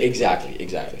basic. Yeah,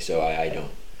 exactly. So I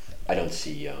don't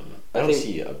see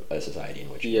a society in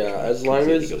which as long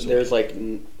as there's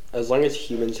as long as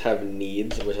humans have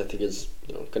needs, which I think is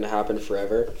going to happen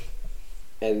forever,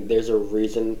 and there's a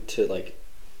reason to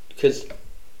because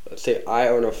let's say I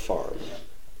own a farm.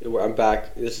 I'm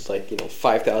back. This is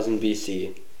 5,000 BC.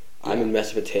 Yeah. I'm in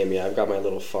Mesopotamia. I've got my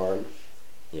little farm.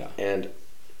 Yeah. And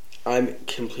I'm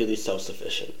completely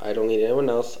self-sufficient. I don't need anyone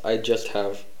else. I just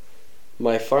have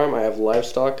my farm. I have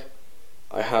livestock.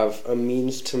 I have a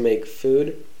means to make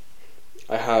food.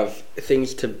 I have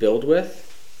things to build with.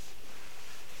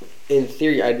 In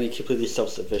theory, I'd be completely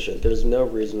self-sufficient. There's no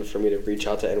reason for me to reach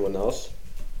out to anyone else.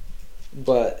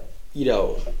 But,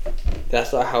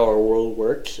 that's not how our world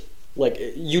works.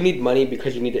 You need money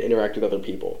because you need to interact with other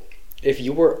people. If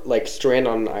you were,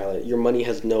 stranded on an island, your money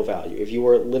has no value. If you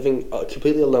were living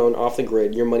completely alone, off the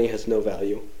grid, your money has no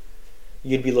value.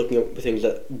 You'd be looking at things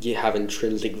that have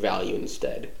intrinsic value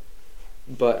instead.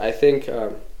 But I think,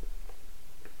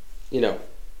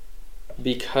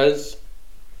 because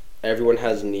everyone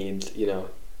has needs,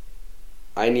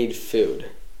 I need food,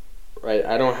 right?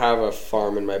 I don't have a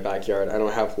farm in my backyard. I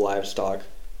don't have livestock.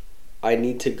 I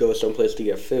need to go someplace to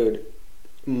get food.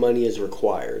 Money is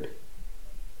required.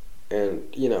 And,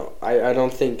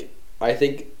 I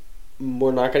think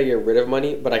we're not going to get rid of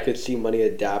money, but I could see money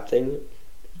adapting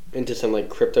into some,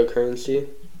 cryptocurrency.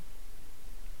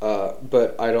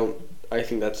 But I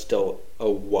think that's still a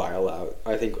while out.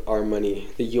 I think our money,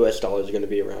 the US dollar, is going to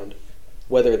be around.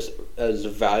 Whether it's as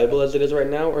valuable as it is right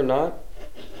now or not,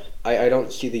 I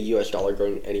don't see the US dollar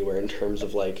going anywhere in terms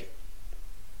of,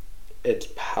 its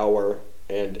power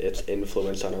and its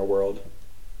influence on our world.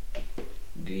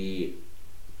 The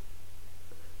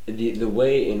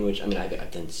way in which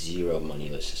I've done zero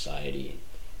moneyless society.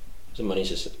 It's a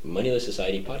moneyless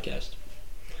society podcast.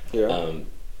 Yeah.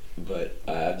 But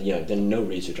I've done no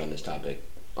research on this topic,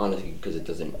 honestly, because it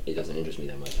doesn't interest me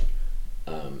that much.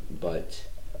 But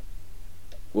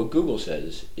what Google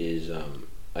says is,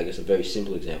 I guess a very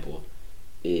simple example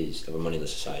is of a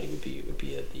moneyless society would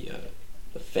be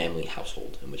the family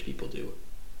household in which people do.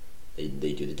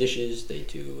 They do the dishes. They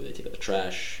take out the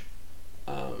trash.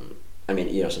 Some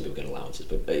people get allowances,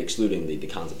 but excluding the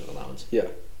concept of allowance. Yeah.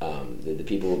 The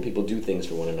people do things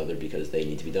for one another because they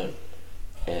need to be done,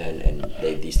 and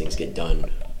these things get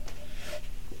done.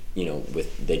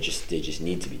 They just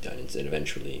need to be done. It's not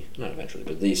eventually,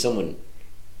 but someone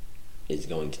is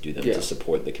going to do them to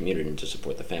support the community and to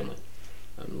support the family.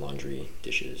 Laundry,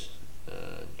 dishes,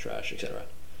 trash, etc.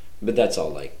 But that's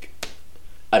all I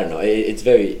don't know. It's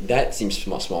that seems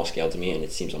small scale to me, and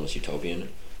it seems almost utopian.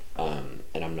 And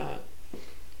I'm not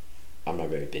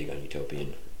very big on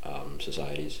utopian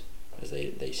societies, as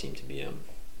they seem to be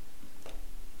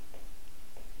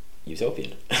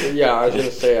utopian. Yeah, I was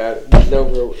gonna say there's no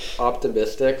real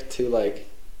optimistic to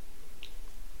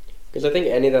because I think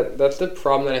that's the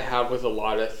problem that I have with a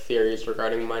lot of theories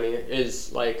regarding money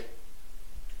is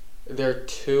they're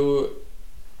too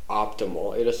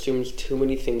optimal. It assumes too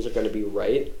many things are going to be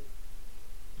right,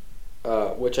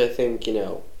 which I think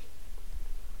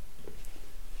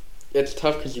it's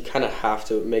tough because you kind of have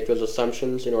to make those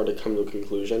assumptions in order to come to a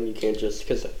conclusion. You can't just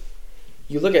because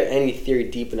you look at any theory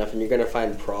deep enough and you're going to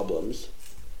find problems.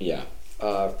 Yeah.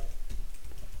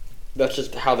 That's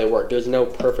just how they work. There's no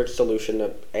perfect solution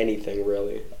to anything,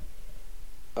 really.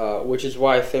 Which is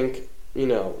why I think,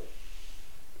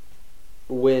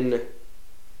 when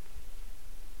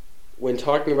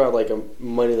talking about, a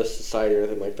moneyless society or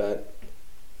anything like that,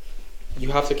 you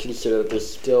have to consider that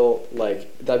there's still,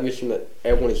 that means that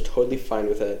everyone is totally fine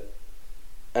with it,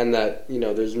 and that,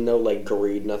 there's no,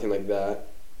 greed, nothing like that.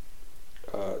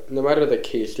 No matter the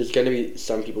case, there's going to be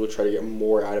some people who try to get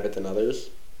more out of it than others.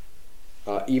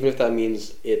 even if that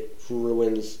means it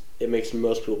makes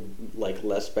most people like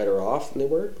less better off than they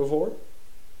were before.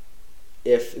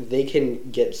 If they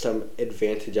can get some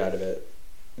advantage out of it,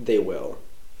 they will.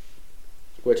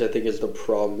 Which I think is the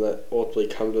problem that ultimately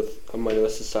comes with a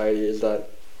moneyless society, is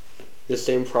that the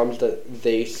same problems that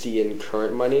they see in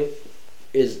current money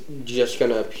is just going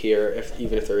to appear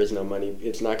even if there is no money.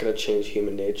 It's not going to change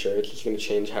human nature. It's just going to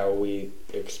change how we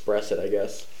express it, I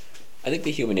guess. I think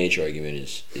the human nature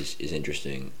argument is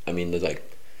interesting. I mean,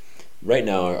 like, right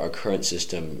now our current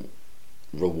system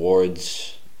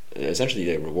essentially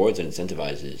it rewards and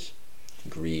incentivizes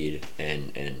greed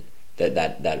and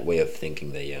that way of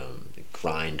thinking, the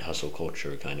grind hustle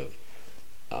culture kind of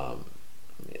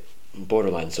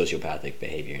borderline sociopathic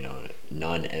behavior,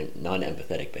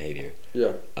 non-empathetic behavior.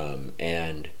 Yeah.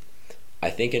 And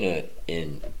I think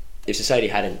if society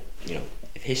hadn't,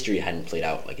 if history hadn't played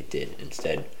out like it did,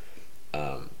 instead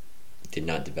did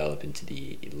not develop into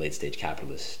the late stage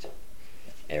capitalist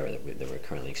era that we're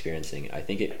currently experiencing, I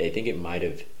think it might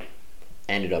have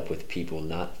ended up with people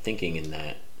not thinking in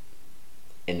that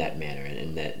manner,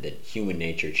 and that human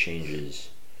nature changes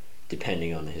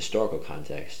depending on the historical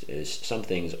context. Is some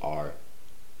things are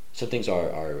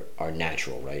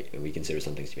natural, right? And we consider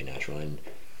some things to be natural. And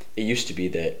it used to be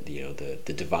that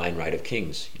the divine right of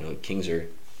kings. Kings are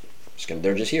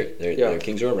they're just here. Their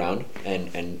kings are around,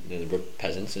 and we're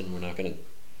peasants, and we're not gonna.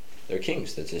 They're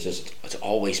kings. It's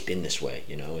always been this way.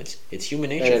 It's human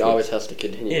nature. And it always has to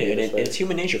continue. Yeah, and it's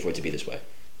human nature for it to be this way.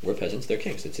 We're peasants. They're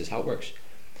kings. That's just how it works.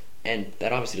 And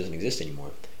that obviously doesn't exist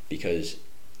anymore, because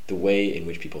the way in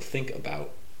which people think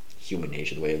about human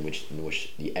nature, the way in which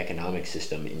the economic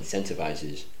system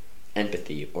incentivizes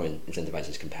empathy, or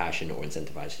incentivizes compassion, or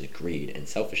incentivizes greed and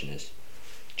selfishness,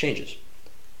 changes.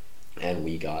 And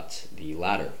we got the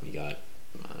latter. We got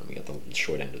the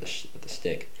short end of the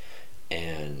stick,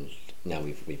 and now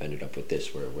we've ended up with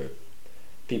this, where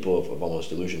people have almost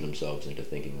delusioned themselves into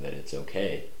thinking that it's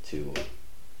okay to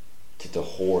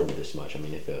hoard this much. I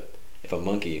mean, if a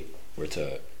monkey were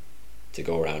to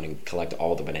go around and collect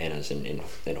all the bananas and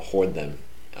hoard them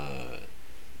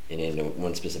in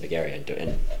one specific area,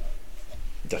 and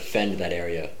defend that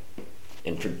area,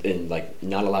 and like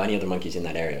not allow any other monkeys in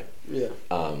that area. Yeah.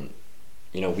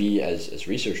 We as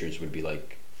researchers would be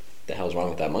like, the hell's wrong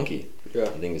with that monkey? Yeah.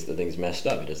 The thing's messed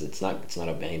up. It's not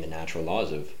obeying the natural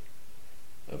laws of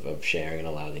sharing and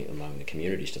allowing the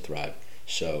communities to thrive.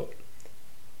 So,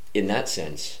 in that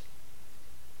sense,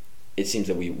 it seems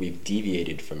that we've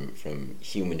deviated from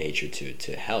human nature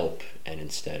to help, and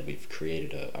instead we've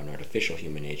created an artificial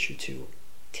human nature to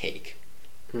take.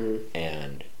 Mm-hmm.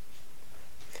 And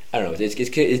I don't know.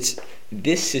 It's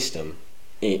this system.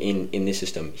 In this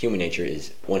system, human nature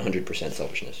is 100%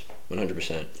 selfishness.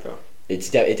 100%. Yeah.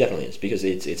 It definitely is, because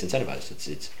it's incentivized.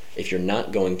 It's if you're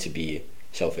not going to be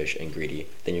selfish and greedy,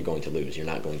 then you're going to lose. You're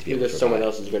not going to be able to provide. Someone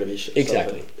else is going to be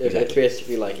exactly. It's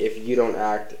basically like, if you don't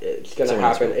act, it's going to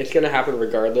happen. It's going to happen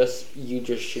regardless. You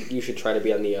should try to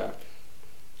be on the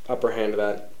upper hand of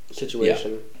that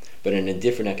situation. Yeah. But in a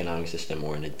different economic system,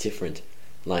 or in a different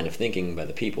line of thinking by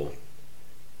the people,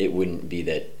 it wouldn't be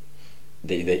that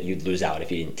you'd lose out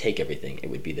if you didn't take everything. It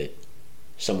would be that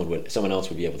someone else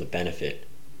would be able to benefit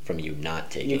from you not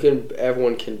taking.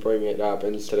 Everyone can bring it up,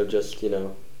 instead of just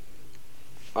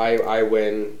I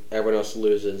win, everyone else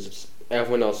loses.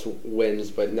 Everyone else wins,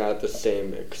 but not at the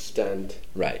same extent.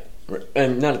 Right,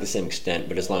 and not at the same extent,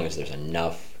 but as long as there's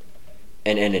enough,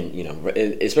 and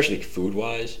especially food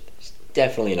wise, there's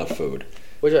definitely enough food.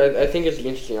 Which I think is the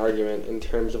interesting argument in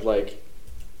terms of like.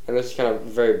 And this is kind of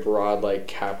very broad, like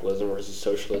capitalism versus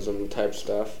socialism type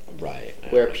stuff. Right.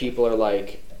 Where people are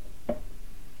like,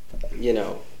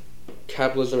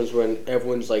 capitalism is when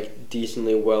everyone's like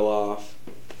decently well off,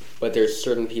 but there's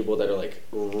certain people that are like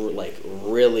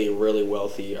really, really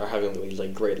wealthy, are having these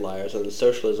like great lives. And the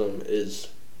socialism is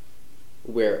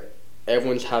where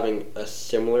everyone's having a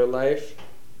similar life,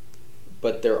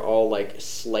 but they're all like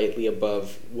slightly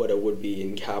above what it would be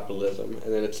in capitalism.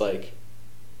 And then it's like,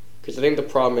 because I think the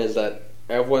problem is that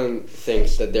everyone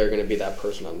thinks that they're going to be that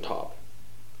person on top.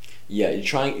 Yeah, you're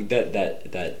trying that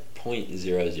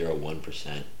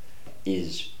 0.001%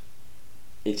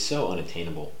 it's so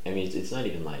unattainable. I mean, it's not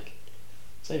even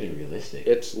realistic.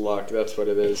 It's luck. That's what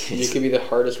it is. You could be the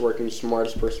hardest working,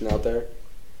 smartest person out there,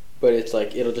 but it's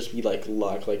like it'll just be like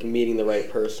luck, like meeting the right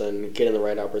person, getting the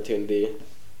right opportunity.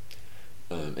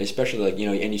 Especially like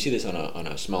and you see this on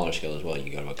a smaller scale as well.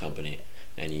 You go to a company.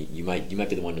 And you might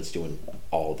be the one that's doing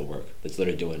all the work. That's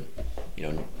literally doing,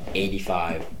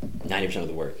 85, 90% of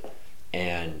the work,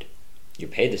 and you're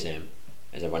paid the same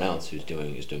as everyone else who's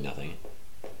doing nothing.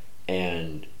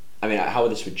 And I mean, how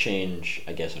this would change,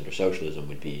 I guess, under socialism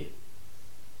would be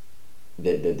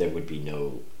that there would be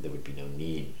no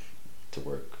need to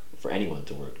work for anyone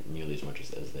to work nearly as much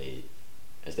as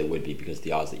they would be, because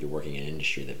the odds that you're working in an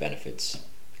industry that benefits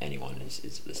anyone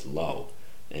is low,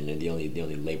 and then the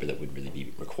only labor that would really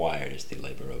be required is the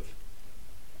labor of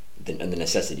the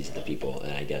necessities of the people,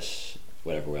 and I guess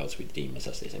whatever else we deem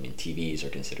necessities. I mean, TVs are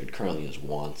considered currently as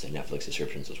wants, and Netflix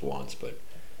subscriptions as wants, but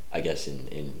I guess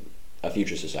in a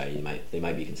future society they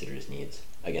might be considered as needs.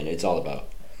 Again, it's all about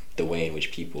the way in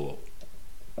which people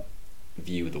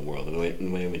view the world, the way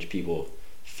in which people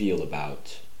feel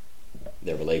about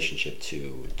their relationship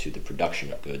to the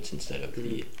production of goods instead of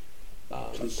the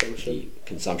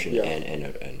consumption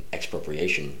and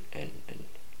expropriation and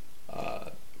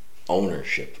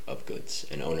ownership of goods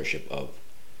and ownership of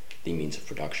the means of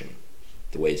production,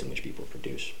 the ways in which people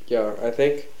produce. Yeah, I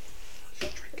think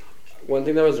one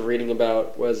thing that I was reading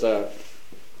about was the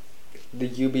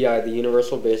UBI, the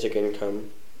Universal Basic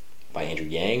Income. By Andrew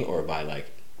Yang, or by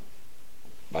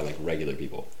regular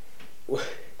people?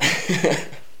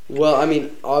 Well, I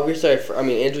mean, obviously,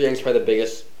 Andrew Yang's probably the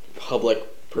biggest public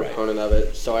proponent of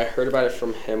it, so I heard about it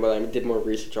from him, but I did more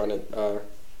research on it.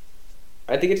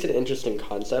 I think it's an interesting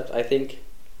concept. I think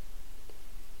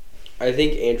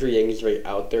Andrew Yang is very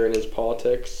out there in his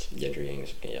politics. Andrew Yang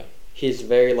is, yeah. He's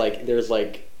very, there's,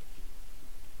 people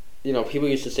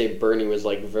used to say Bernie was,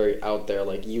 very out there,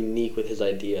 unique with his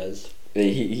ideas.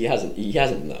 He hasn't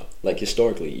though.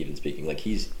 Historically, even speaking,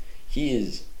 he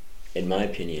is, in my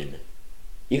opinion,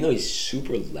 even though he's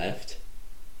super left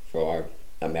for our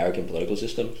American political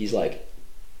system, he's I'm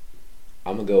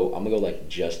gonna go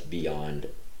just beyond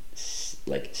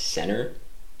center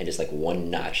and just one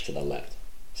notch to the left.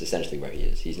 It's essentially where he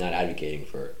is. He's not advocating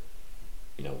for,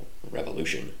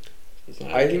 revolution.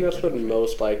 I think that's what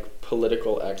most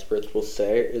political experts will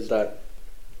say, is that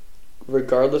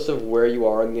regardless of where you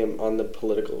are on the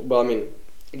political,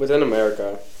 within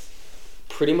America,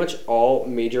 pretty much all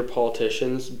major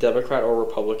politicians, Democrat or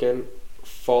Republican,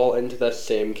 fall into that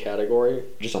same category.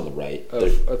 Just on the right.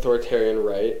 Of authoritarian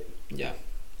right. Yeah.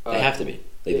 They have to be.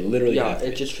 They literally have to be.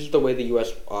 Yeah, it's just because the way the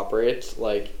U.S. operates,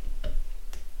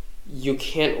 you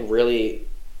can't really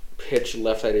pitch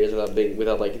left ideas without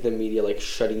the media,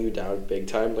 shutting you down big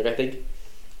time. I think,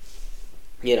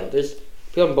 there's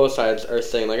people on both sides are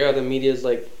saying, the media's,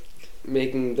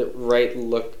 making the right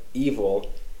look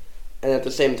evil. And at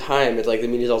the same time, it's the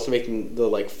media's also making the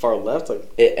far left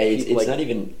it's not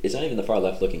even the far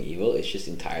left looking evil. It's just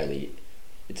entirely,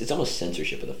 it's almost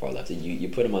censorship of the far left. You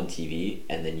put them on TV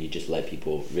and then you just let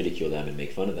people ridicule them and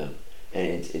make fun of them.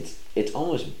 And it's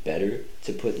almost better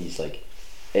to put these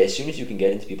as soon as you can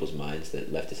get into people's minds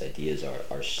that leftist ideas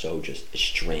are so just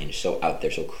strange, so out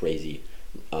there, so crazy,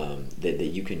 that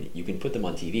you can put them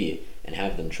on TV and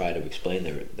have them try to explain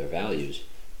their values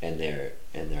and their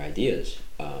ideas.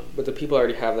 But the people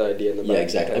already have that idea in the back. Yeah,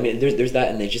 exactly. I mean, there's that,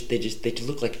 and they just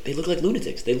look like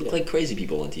lunatics. They look like crazy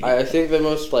people on TV. I think the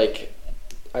most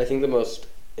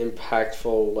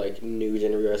impactful news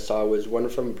interview I saw was one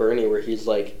from Bernie, where he's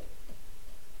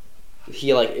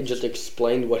he just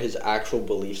explained what his actual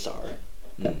beliefs are,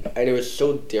 and it was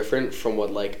so different from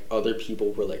what other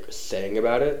people were saying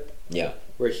about it. Yeah.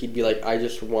 Where he'd be I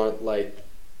just want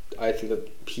I think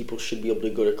that people should be able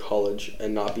to go to college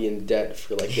and not be in debt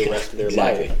for the rest of their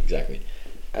life. Exactly.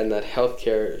 And that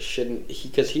healthcare shouldn't,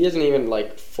 because he isn't even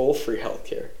full free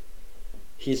healthcare.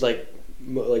 He's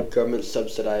government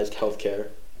subsidized healthcare.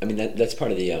 I mean that's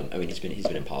part of the. I mean he's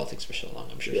been in politics for so long.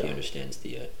 I'm sure he understands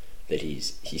that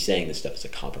he's saying this stuff as a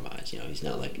compromise. He's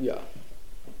not Yeah.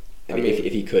 I mean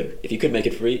if he could make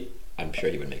it free, I'm sure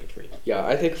he would make it free. Yeah,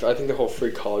 I think the whole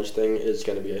free college thing is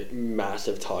going to be a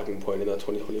massive talking point in the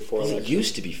 2024 election. It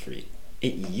used to be free.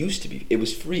 It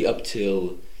was free up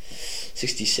till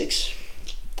 1966.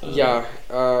 Yeah.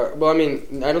 Well,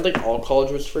 I don't think all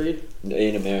college was free.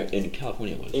 In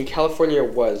California it was. In California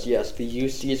it was, yes. The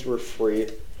UCs were free.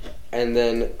 And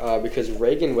then because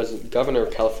Reagan was governor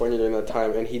of California during that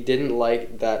time, and he didn't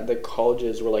like that the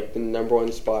colleges were the number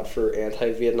one spot for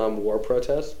anti-Vietnam War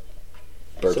protests.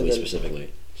 Berkeley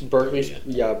specifically. Berkeley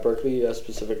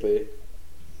specifically.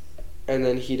 And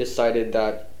then he decided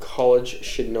that UCs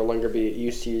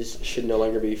should no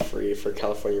longer be free for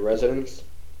California residents.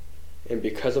 And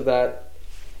because of that,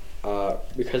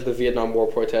 because of the Vietnam War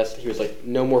protest, he was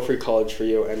no more free college for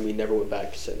you, and we never went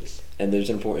back since. And there's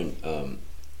important, to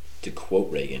quote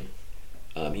Reagan,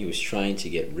 he was trying to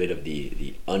get rid of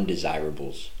the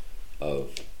undesirables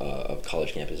of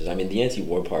college campuses. I mean, the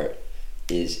anti-war part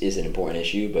is an important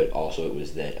issue, but also it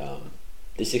was that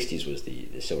the 60s was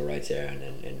the civil rights era,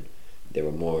 and there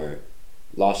were more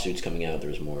lawsuits coming out. There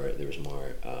was more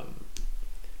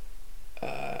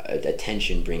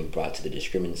attention being brought to the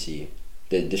discrimination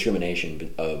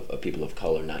of people of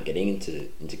color not getting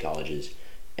into colleges,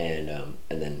 and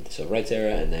then the civil rights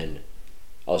era, and then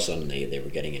all of a sudden they were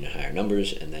getting in higher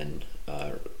numbers, and then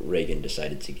Reagan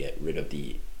decided to get rid of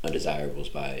the undesirables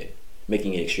by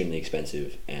making it extremely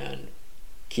expensive and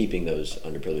keeping those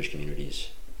underprivileged communities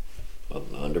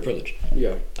underprivileged.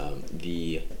 Yeah.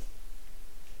 The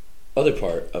other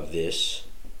part of this,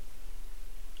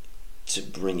 to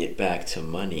bring it back to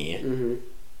money, Mm-hmm.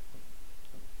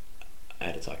 I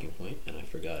had a talking point and I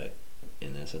forgot it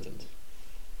in that sentence.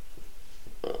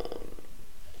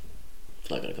 It's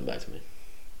not gonna come back to me.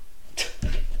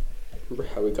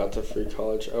 Remember how we got to free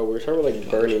college? Oh, we were talking about like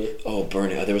Bernie. Oh,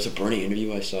 Bernie! There was a Bernie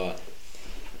interview I saw,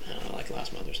 I don't know, like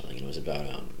last month or something. And it was about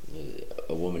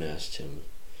a woman asked him,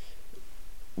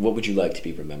 "What would you like to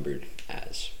be remembered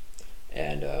as?"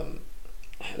 And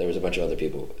there was a bunch of other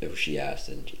people who she asked,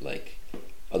 and like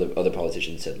other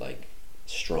politicians said like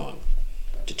strong,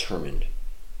 determined,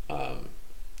 like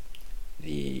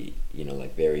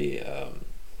very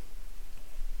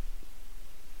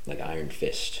like iron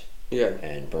fist. Yeah.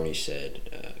 And Bernie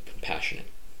said compassionate.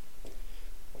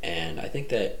 And I think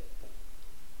that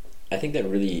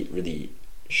really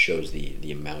shows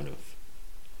the amount of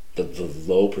the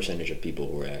low percentage of people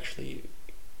who are actually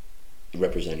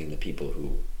representing the people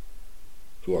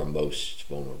who are most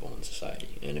vulnerable in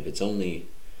society. And if it's only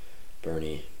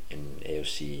Bernie and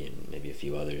AOC and maybe a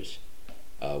few others,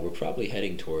 we're probably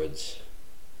heading towards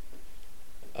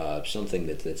something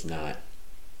that's not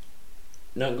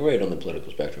great on the political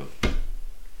spectrum.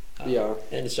 Yeah.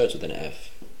 And it starts with an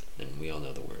F, and we all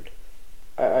know the word.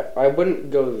 I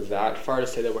wouldn't go that far to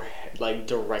say that we're like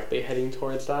directly heading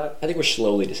towards that. I think we're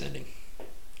slowly descending.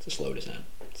 It's a slow descent.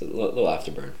 It's a little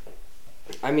afterburn.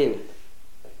 I mean,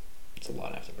 it's a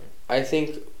lot afterburn. I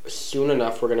think soon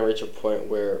enough we're going to reach a point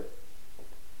where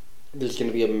there's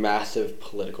going to be a massive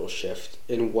political shift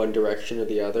in one direction or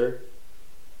the other.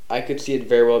 I could see it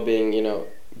very well being,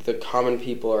 the common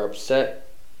people are upset.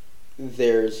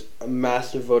 There's a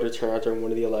massive voter turnout during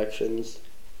one of the elections,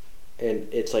 and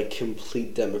it's like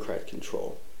complete Democrat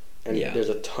control. And there's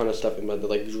a ton of stuff in that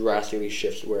like drastically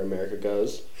shifts where America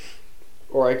goes.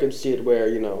 Or I could see it where,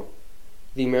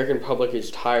 the American public is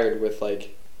tired with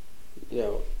like,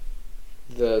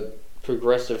 the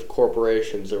progressive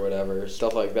corporations or whatever,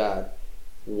 stuff like that.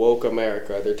 Woke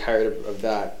America, they're tired of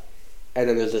that. And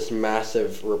then there's this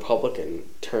massive Republican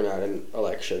turnout in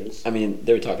elections. I mean,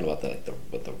 they were talking about the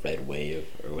red wave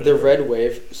or whatever. The red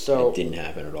wave, so... It didn't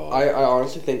happen at all. I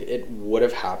honestly think it would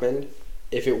have happened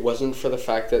if it wasn't for the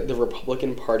fact that the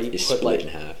Republican Party is split in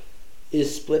half.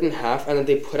 Is split in half, and then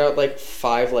they put out like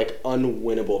 5 like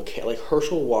unwinnable... Like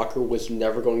Herschel Walker was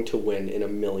never going to win in a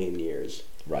million years.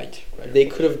 Right. They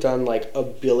could have done like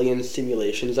 1 billion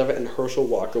simulations of it, and Herschel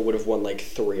Walker would have won like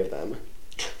 3 of them.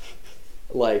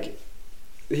 Like...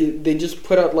 They just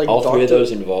put out like all 3 of those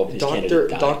involved his candidate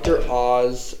died. Dr.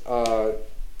 Oz,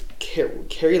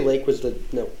 Carrie Lake was the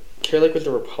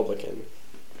Republican.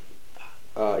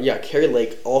 Carrie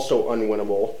Lake, also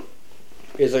unwinnable,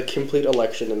 is a complete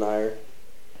election denier,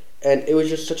 and it was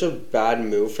just such a bad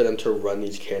move for them to run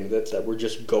these candidates that were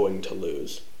just going to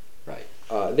lose. Right.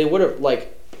 They would have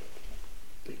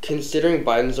considering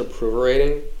Biden's approval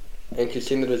rating, and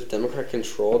considering that it was Democrat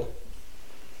controlled.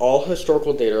 All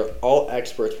historical data, all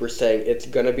experts were saying it's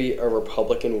going to be a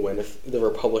Republican win if the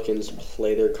Republicans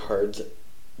play their cards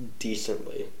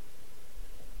decently.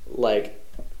 Like,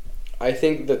 I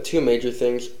think the 2 major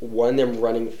things, one, them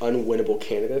running unwinnable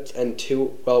candidates, and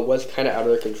 2, well, it was kind of out of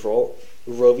their control,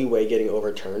 Roe v. Wade getting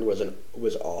overturned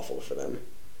was awful for them.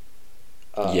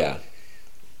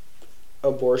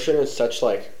 Abortion is such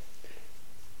like,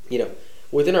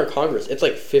 within our Congress, it's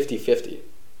like 50-50.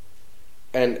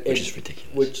 Which is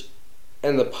ridiculous.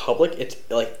 And the public, it's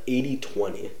like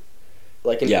 80-20.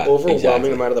 Like an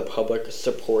overwhelming amount of the public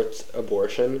supports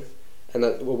abortion, and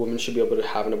that women should be able to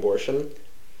have an abortion.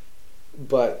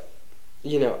 But,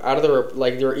 out of there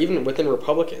are even within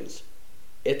Republicans,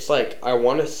 it's like, I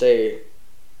want to say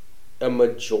a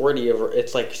majority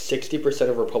it's like 60%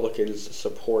 of Republicans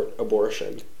support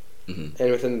abortion. Mm-hmm.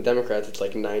 And within the Democrats, it's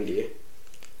like 90.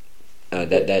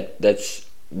 That's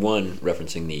one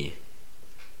referencing the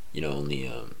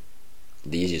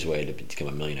the easiest way to become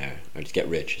a millionaire or to get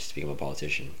rich is to become a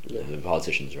politician. Yeah. The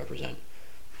politicians represent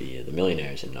the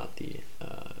millionaires and not the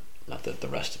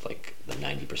rest of like the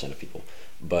 90% of people.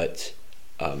 But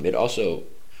it also,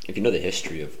 if you know the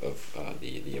history of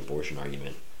the abortion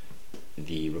argument,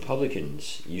 the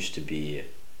Republicans used to be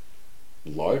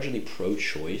largely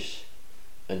pro-choice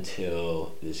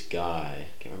until this guy,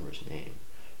 I can't remember his name,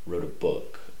 wrote a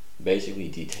book basically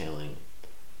detailing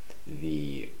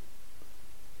the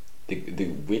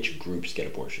which groups get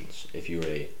abortions. If you're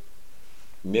a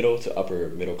middle to upper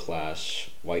middle class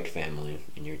white family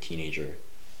and your teenager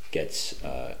gets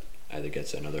either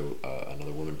gets another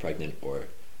woman pregnant, or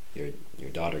your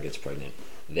daughter gets pregnant,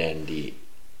 then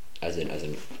as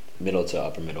a middle to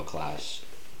upper middle class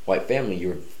white family,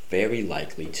 you're very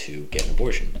likely to get an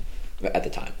abortion at the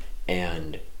time.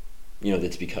 And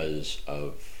that's because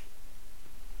of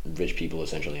rich people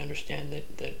essentially understand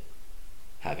that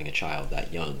having a child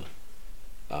that young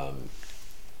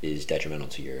is detrimental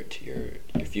to your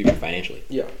future financially.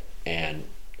 Yeah. And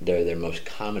their most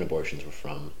common abortions were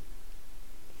from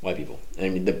white people. And I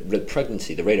mean, the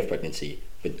rate of pregnancy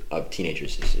of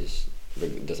teenagers is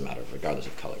doesn't matter regardless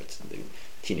of color. The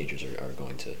teenagers are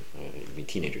going to be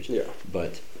teenagers. Yeah.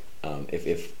 But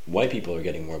if white people are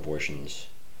getting more abortions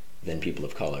than people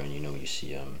of color, and you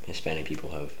see Hispanic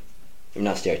people have,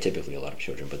 not stereotypically a lot of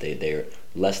children, but they're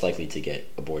less likely to get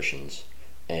abortions.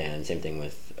 And same thing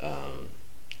with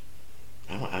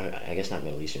I guess not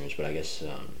Middle Easterners, but I guess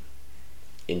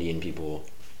Indian people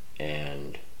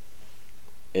and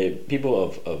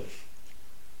people of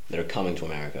that are coming to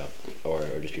America, or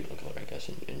just people of color, I guess,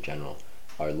 in general,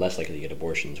 are less likely to get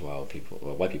abortions, while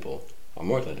white people are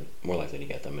more likely to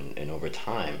get them. And over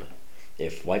time,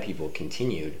 if white people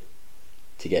continued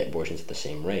to get abortions at the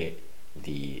same rate,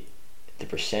 the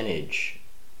percentage,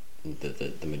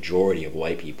 the majority of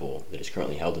white people that is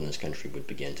currently held in this country would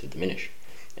begin to diminish,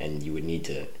 and you would need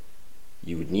to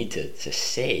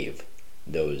save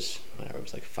those, whatever, it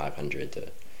was like 500 to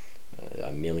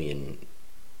a million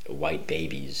white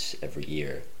babies every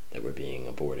year that were being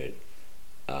aborted,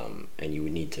 and you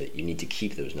need to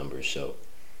keep those numbers. So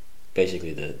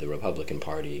basically, the Republican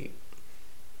Party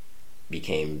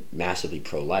became massively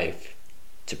pro-life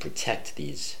to protect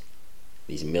these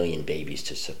million babies,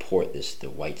 to support the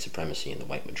white supremacy and the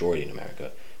white majority in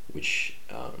America, which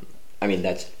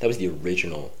that was the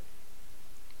original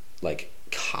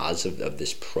cause of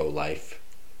this pro-life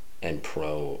and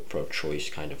pro-choice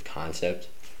kind of concept.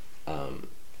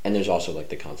 And there's also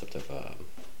the concept of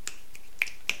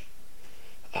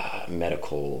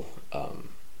medical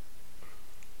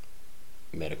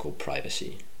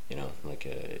privacy.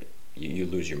 You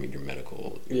lose your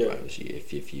medical privacy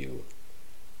if you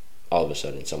all of a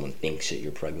sudden someone thinks that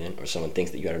you're pregnant, or someone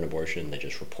thinks that you had an abortion, they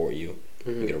just report you.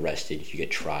 Mm-hmm. You get arrested, you get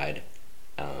tried,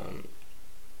 and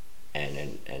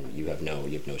you have no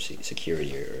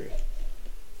security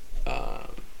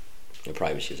or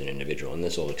privacy as an individual. And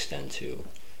this will extend to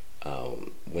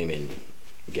women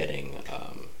getting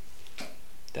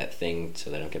that thing so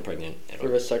they don't get pregnant. For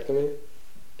vasectomy?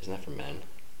 Isn't that for men?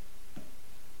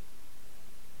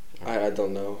 I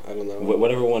don't know.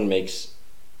 Whatever one makes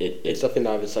it. It's definitely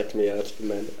not a vasectomy. Yeah, that's for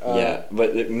men. Yeah,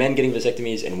 but men getting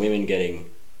vasectomies and women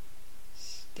getting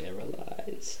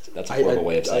sterilized. That's a horrible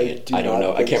way of saying it. I don't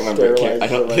know. I can't remember. I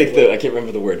can't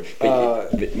remember the word.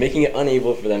 Making it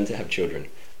unable for them to have children.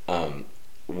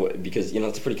 Because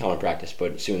it's a pretty common practice,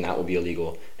 but soon that will be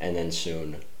illegal, and then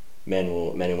soon men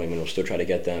and women will still try to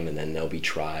get them, and then they'll be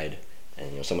tried,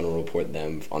 and someone will report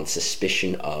them on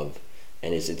suspicion of,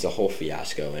 and it's a whole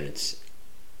fiasco. And it's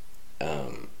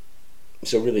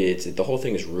so really the whole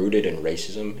thing is rooted in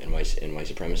racism and white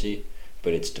supremacy,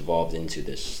 but it's devolved into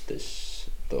the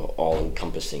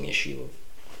all-encompassing issue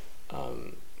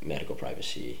of medical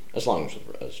privacy, as long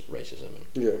as racism.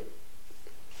 Yeah.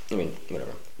 I mean,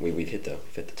 whatever. We've hit the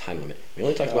time limit. We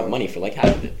only talked about money for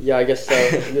half of it. Yeah, I guess so.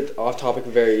 We get off topic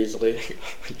very easily.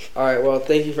 All right. Well,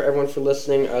 thank you for everyone for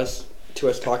listening to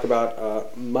us talk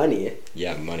about money.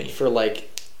 Yeah, money. For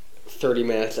 30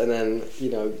 minutes, and then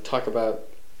talk about.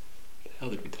 What the hell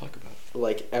did we talk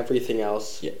about? Everything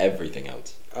else. Yeah, everything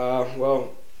else.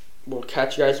 Well, we'll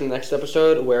catch you guys in the next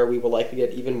episode, where we will likely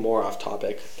get even more off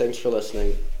topic. Thanks for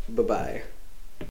listening. Bye-bye.